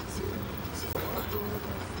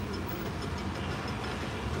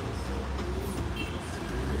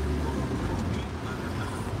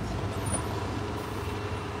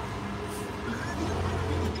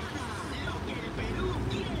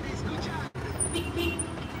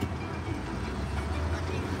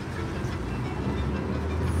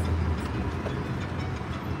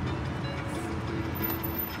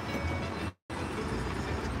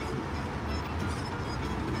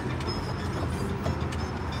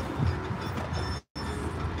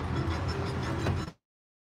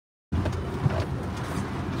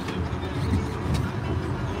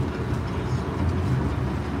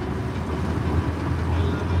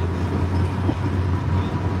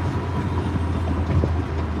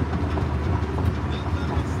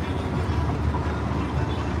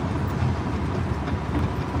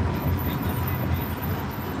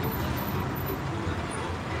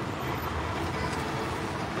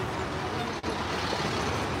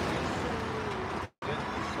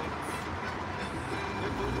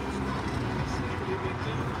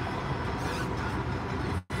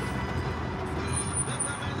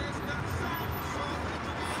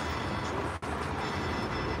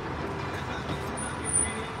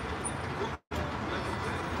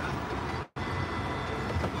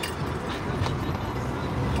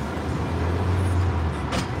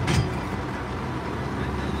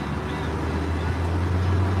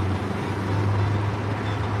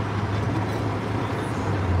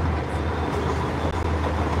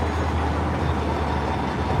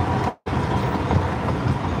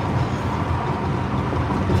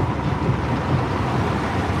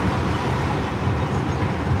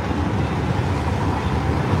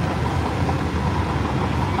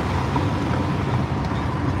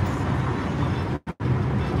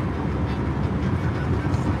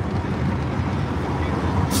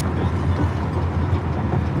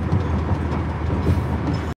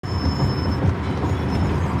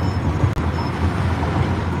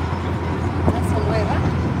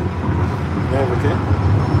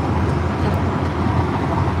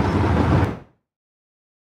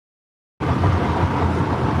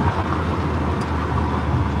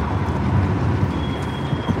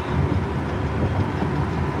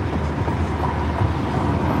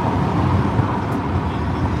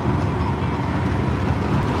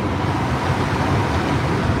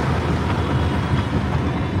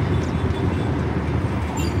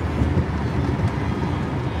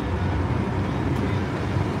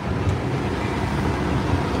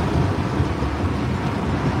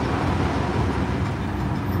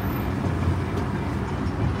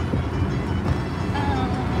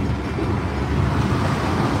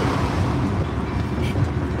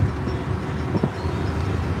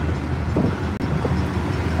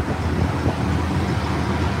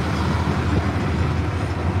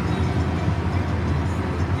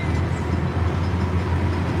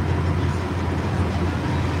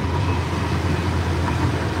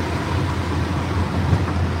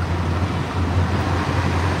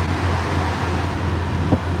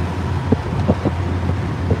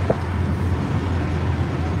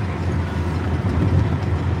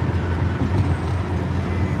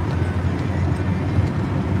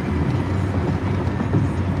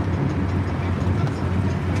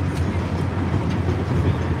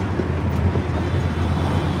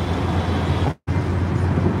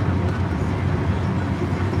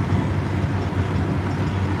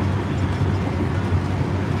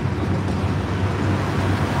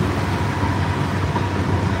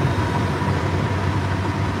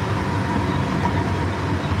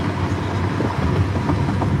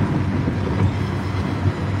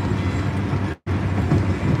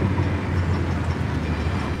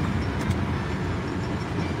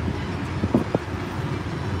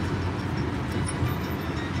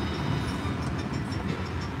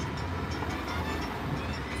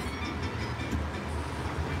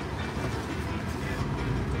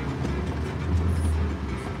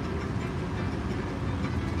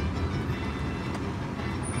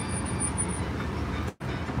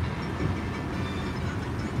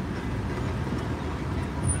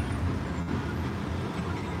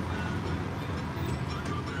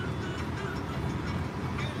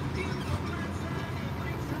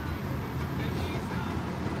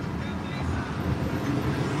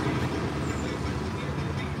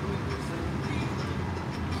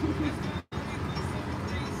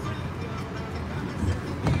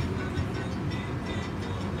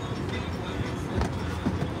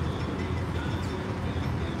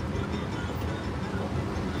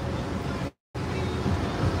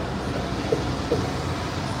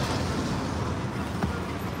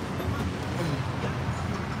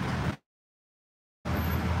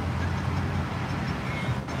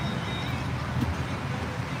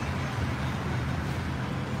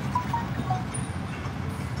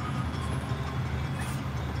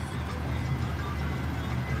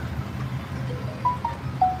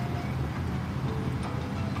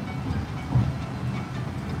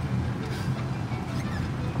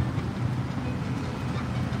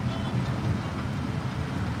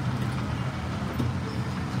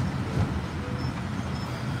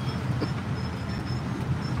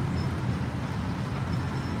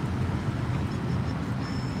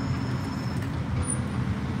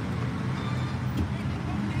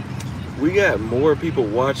 We got more people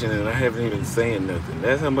watching and I haven't even saying nothing.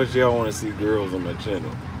 That's how much y'all want to see girls on my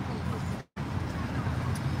channel.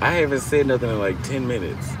 I haven't said nothing in like 10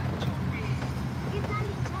 minutes.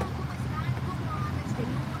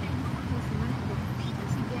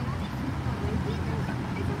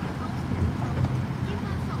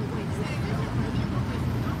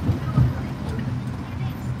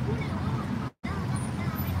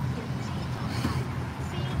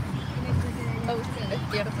 Agustín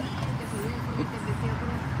despierta.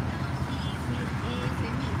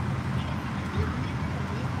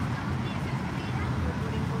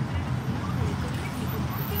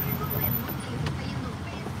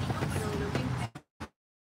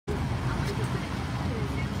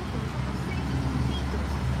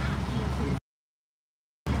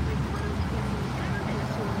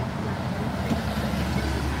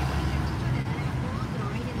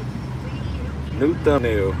 New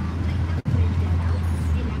thumbnail.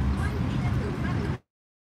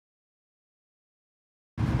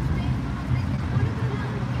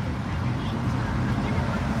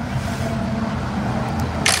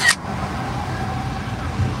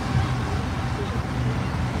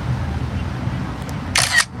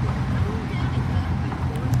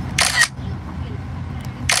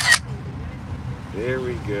 There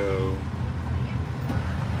we go.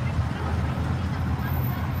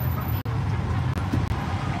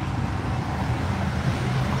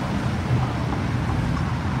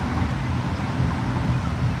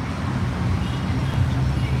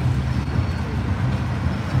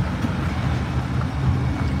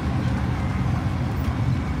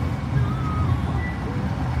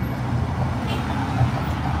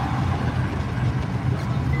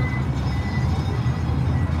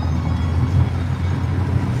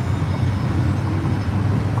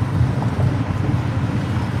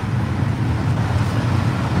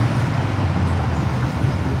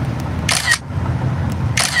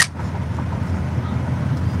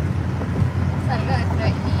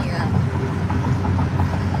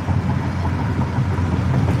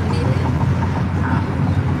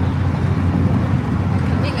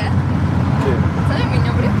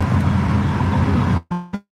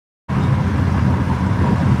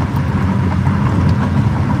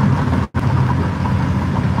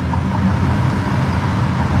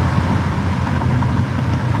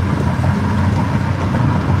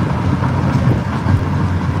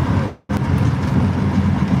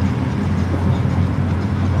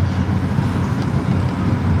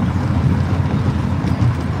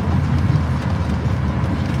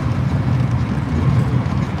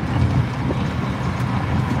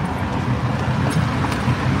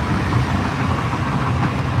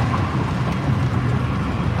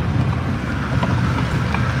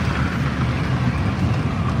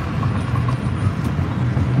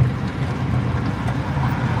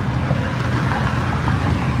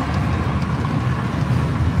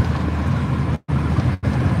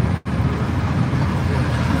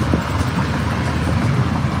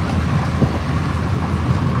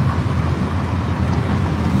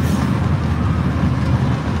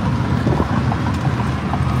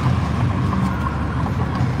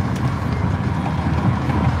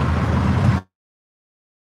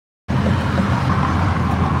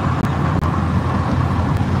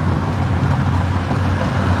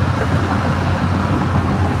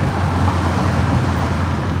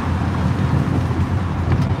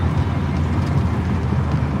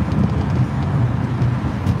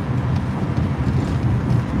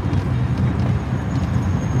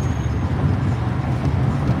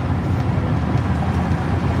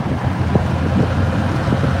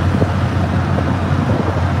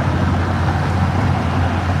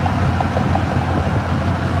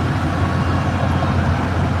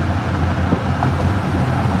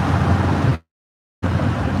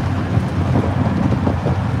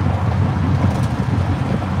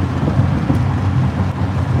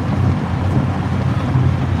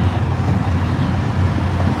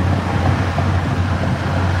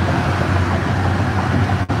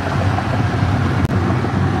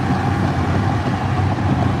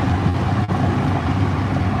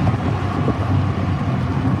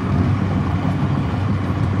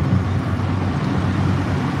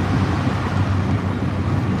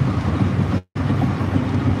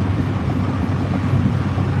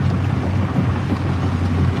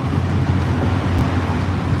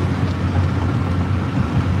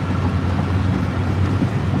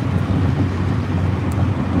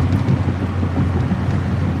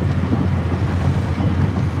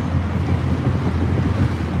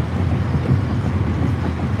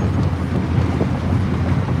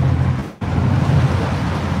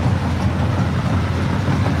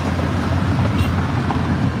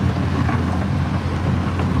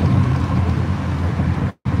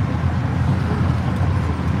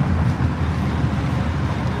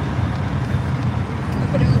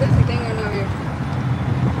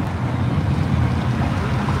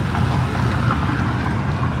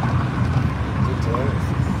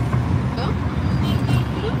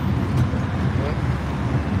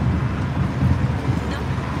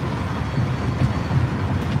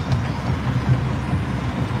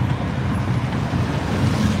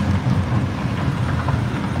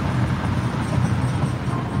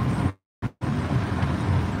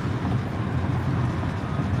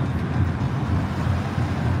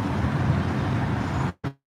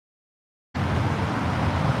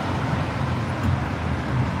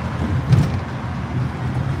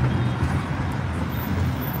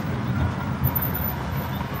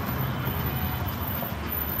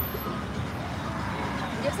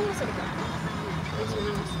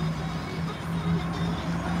 semanas.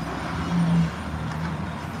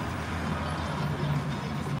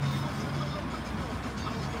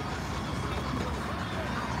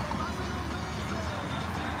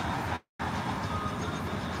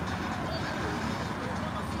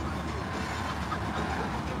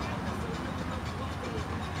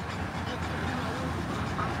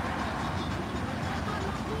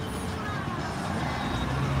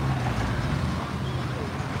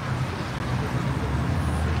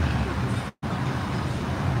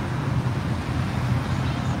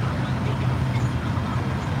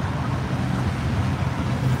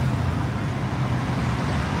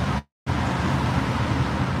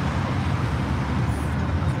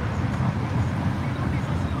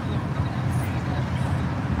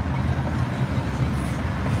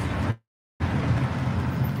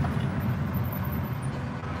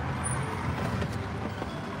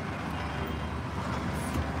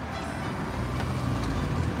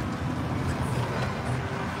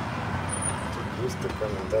 ¿Viste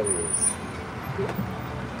comentarios?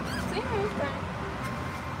 Sí, me gusta.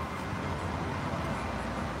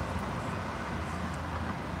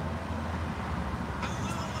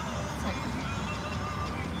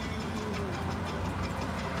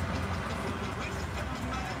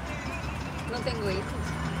 No tengo hijos.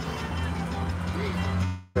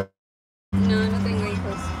 No, no tengo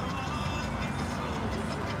hijos.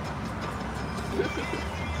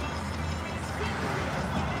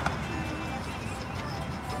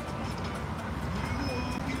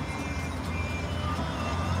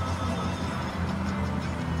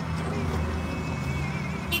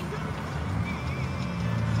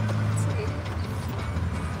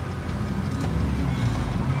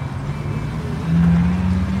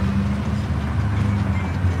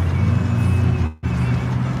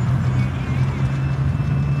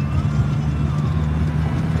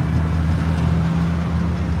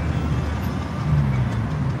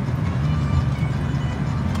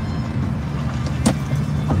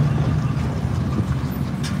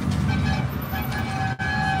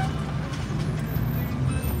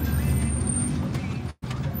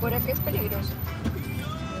 Por acá es peligroso.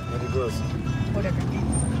 Peligroso. Por acá.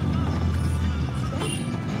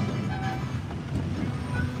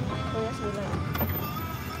 Voy a subir la.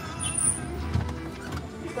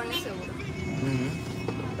 Ponle seguro.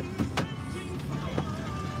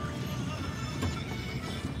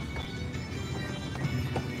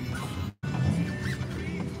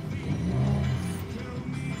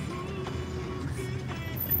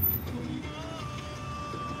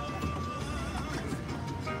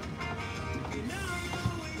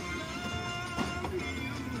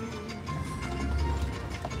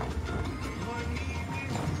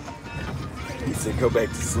 He said, go back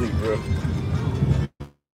to sleep, bro.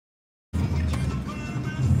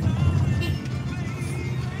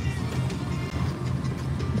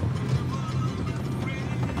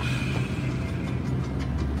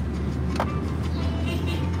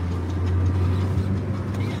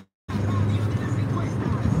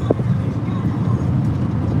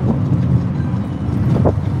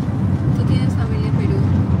 ¿Tú tienes familia en Perú?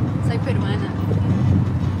 Soy peruana.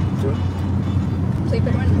 ¿Yo? Soy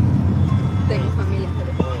peruana. Tengo familia en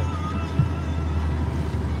Perú.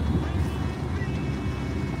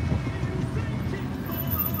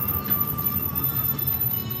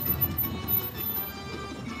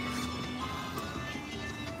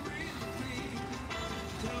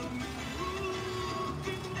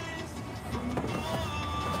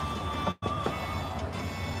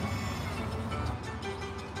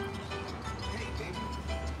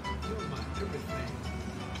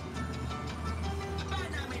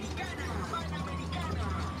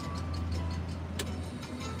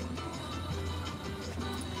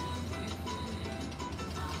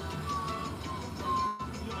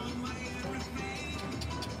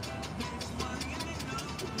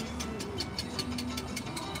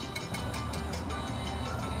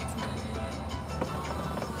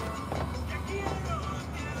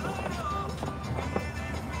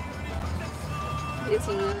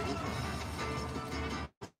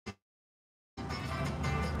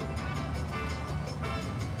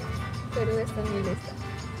 Perú está en mi lista.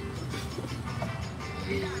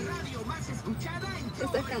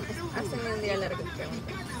 Has tenido un día largo,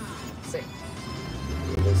 pregunta. Sí.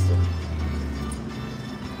 Listo.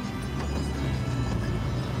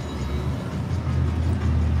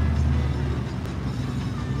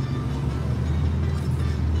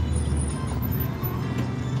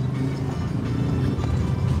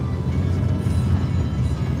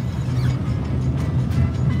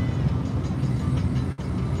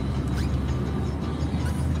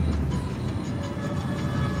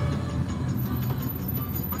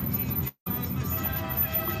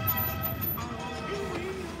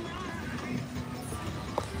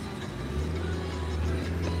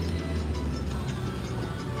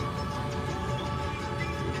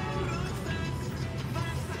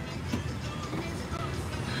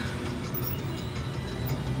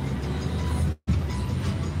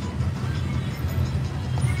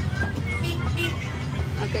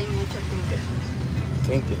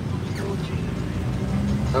 Gente.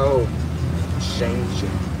 Oh, gente.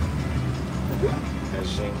 É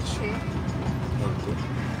gente.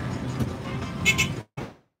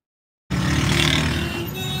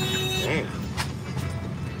 Gente. Damn.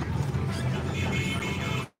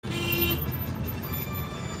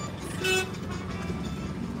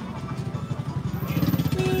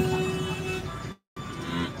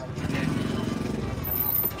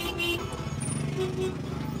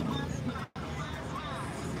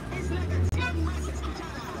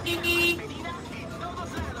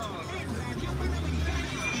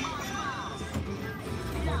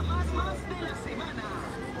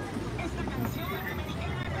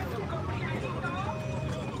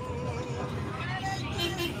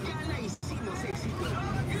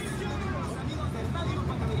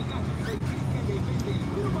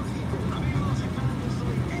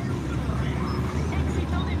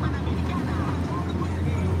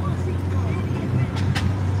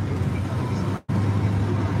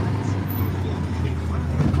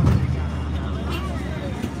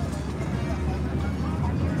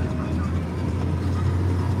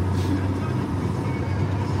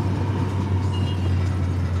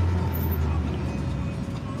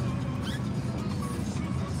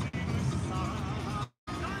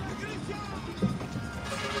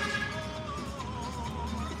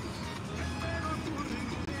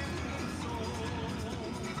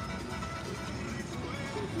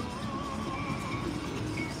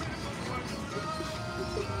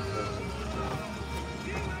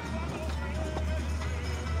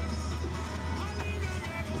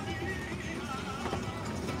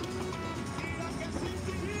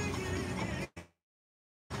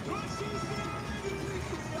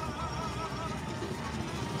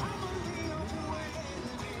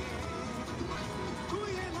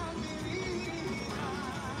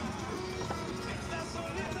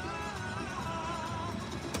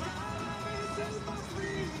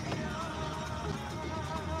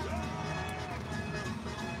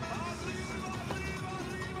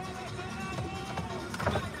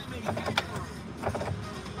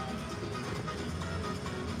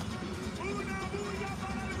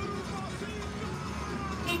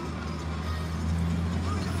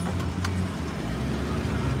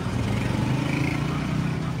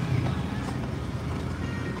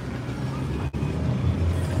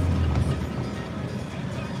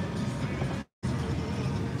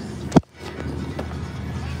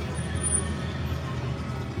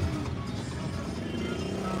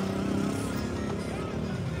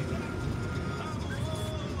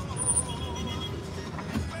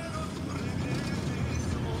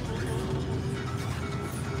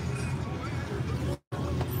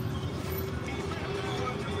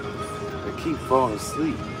 Keep falling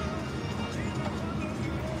asleep.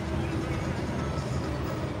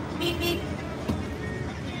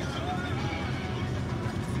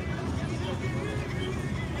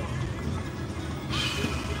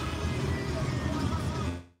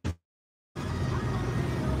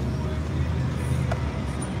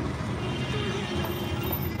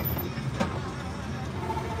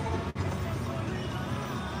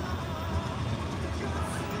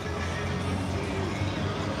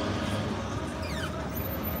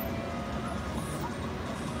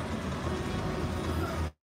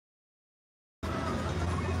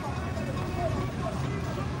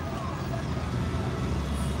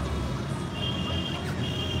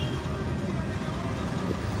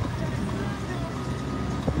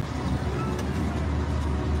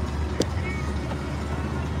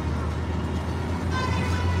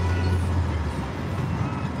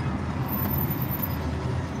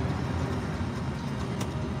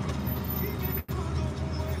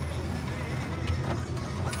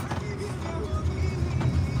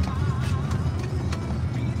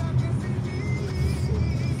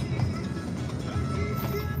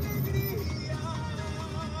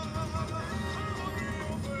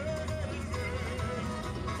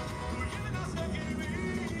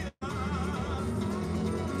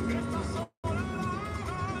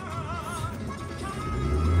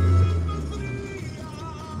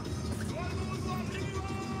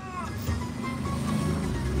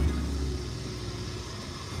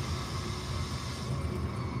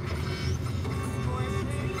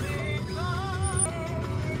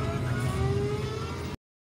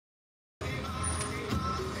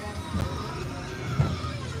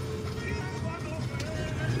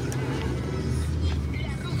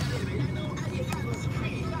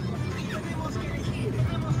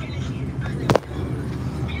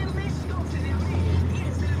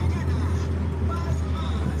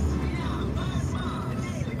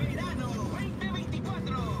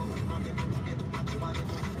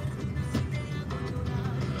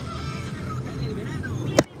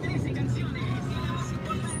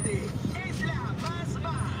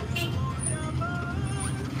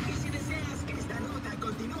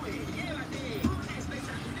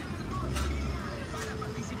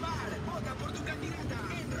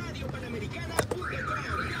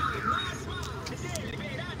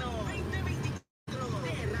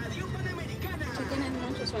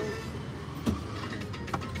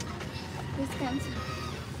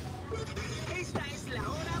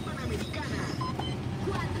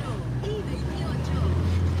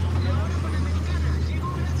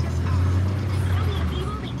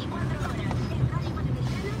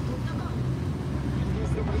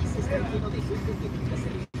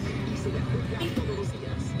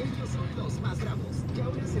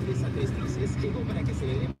 Amo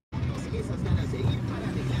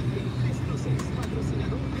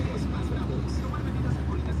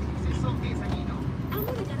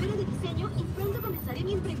la carrera de diseño y pronto comenzaré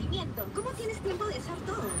mi emprendimiento. ¿Cómo tienes tiempo de hacer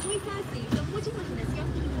todo? Muy fácil, con mucha imaginación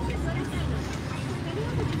y mi profesora Canon.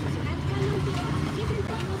 Tenemos el profesional Canon Tech y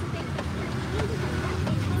entrenamos técnicas y rendimiento de calidad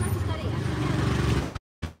en todas sus tareas.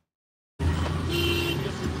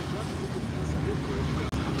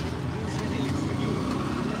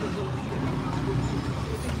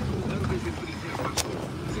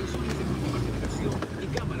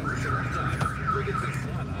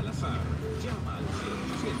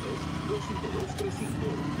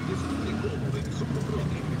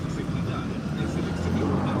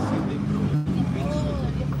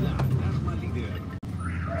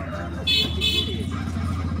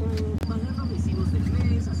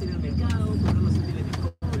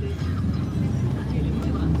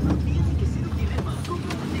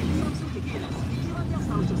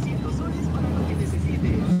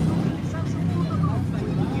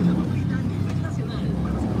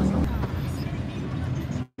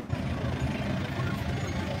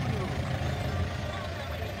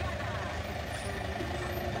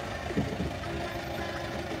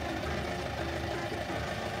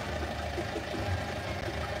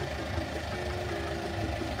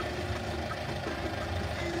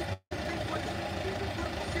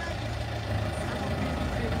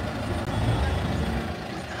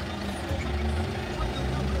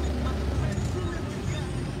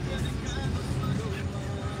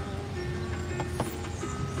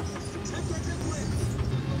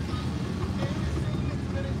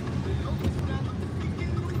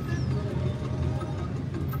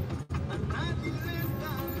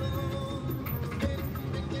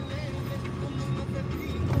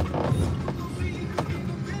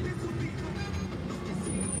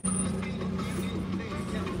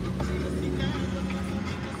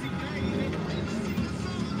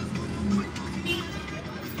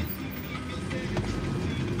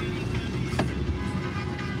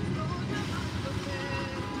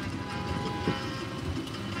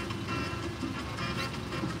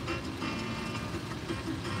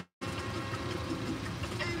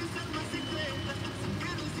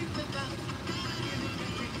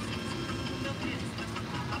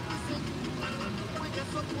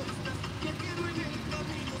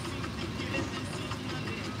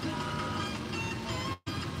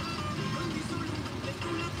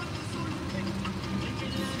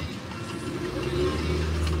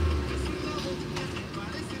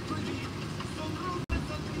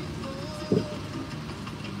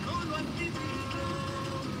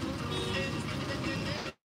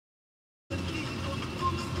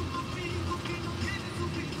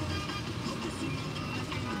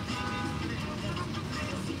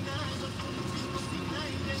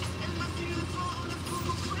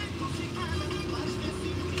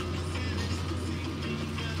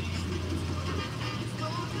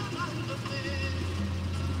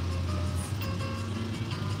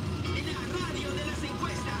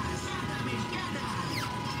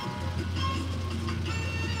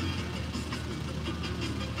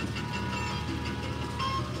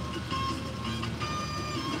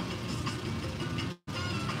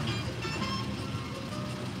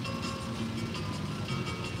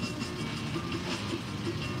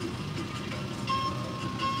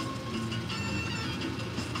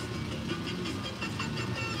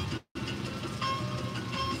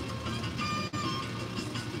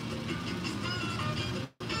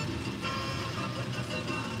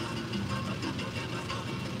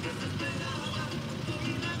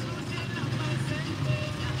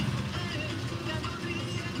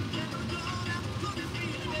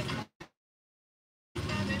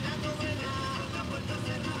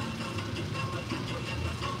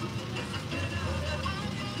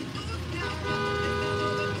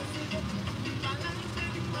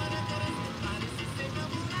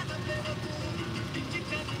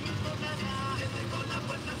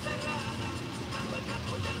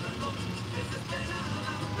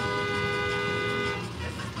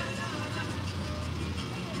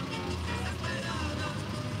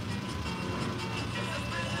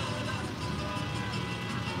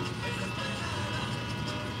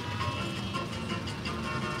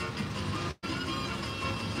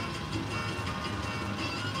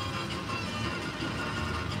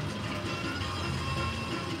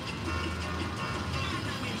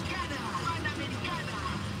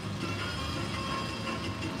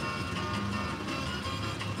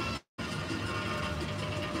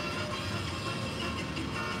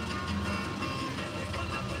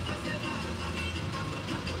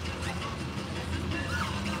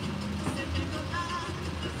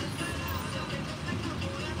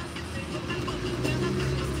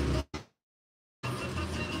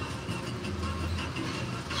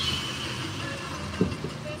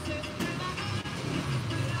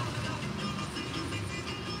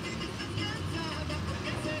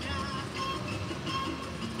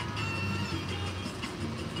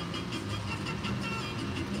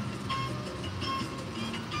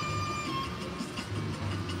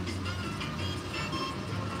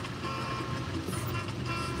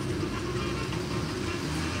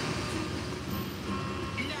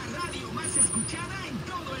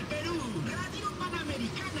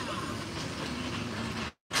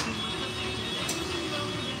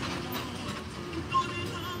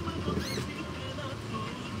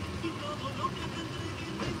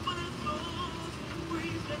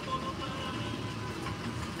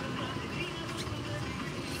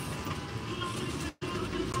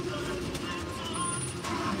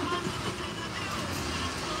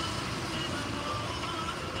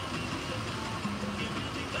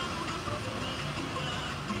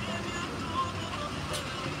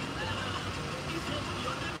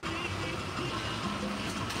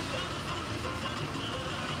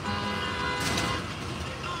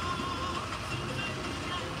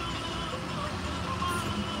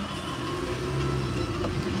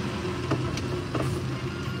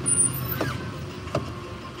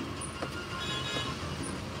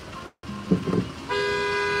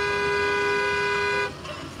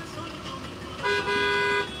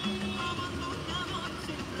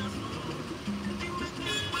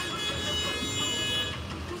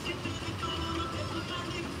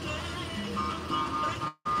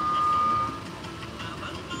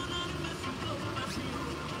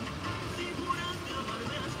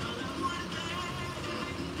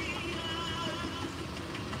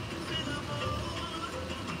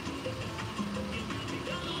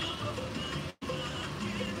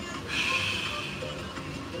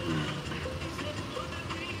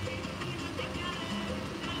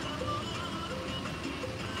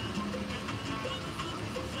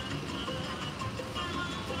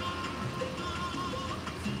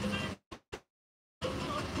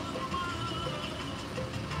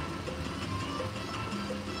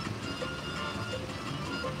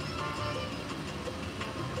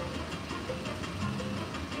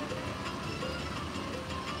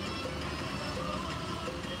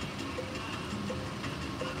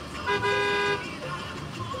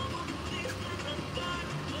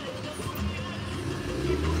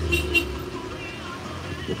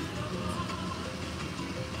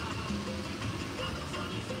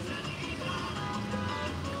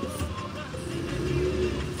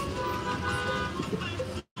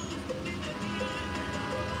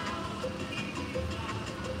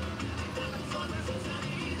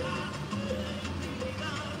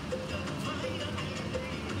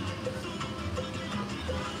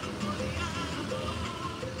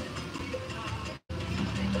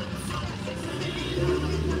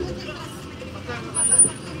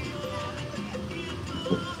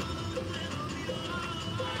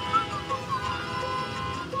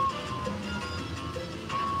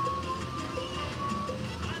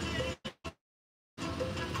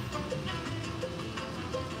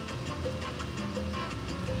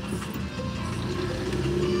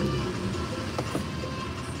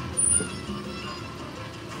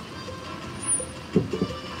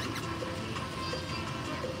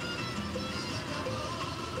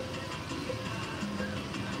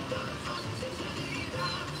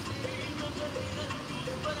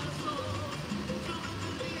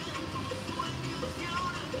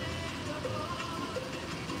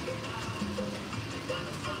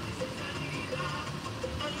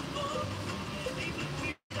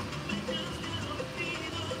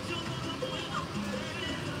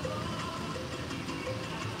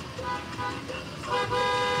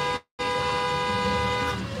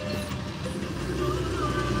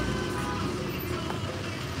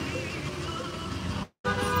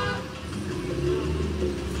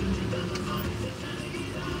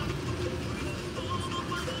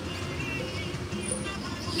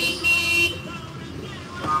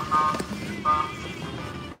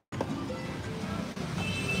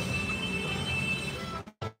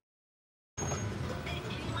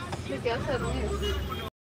 ¿De qué vas a dormir?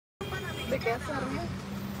 ¿De qué vas a dormir?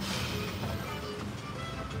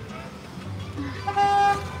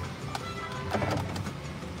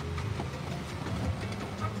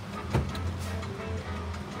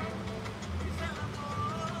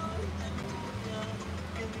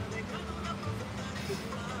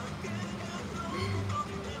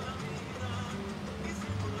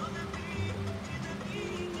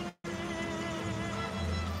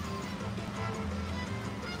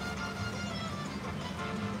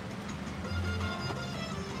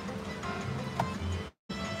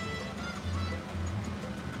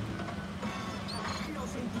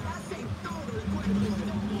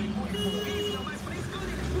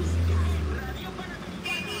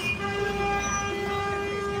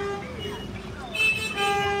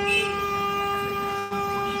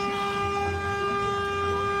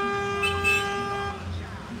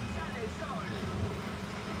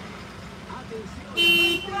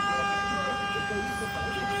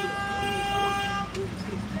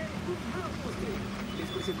 Les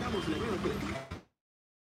presentamos la nueva creativa.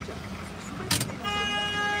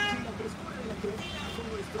 La frescura de la creatina con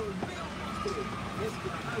nuestro nuevo postre.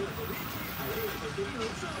 Mezcla agua con leche, agrega contenido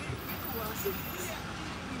de soy, licúa, enfría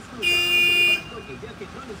y disfruta. Para toque, ya que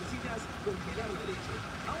no necesitas congelar la leche.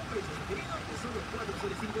 A un precio sugerido de solo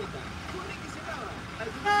 $4.50. Corre que se acaba. Al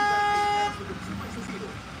final, es súper excesivo.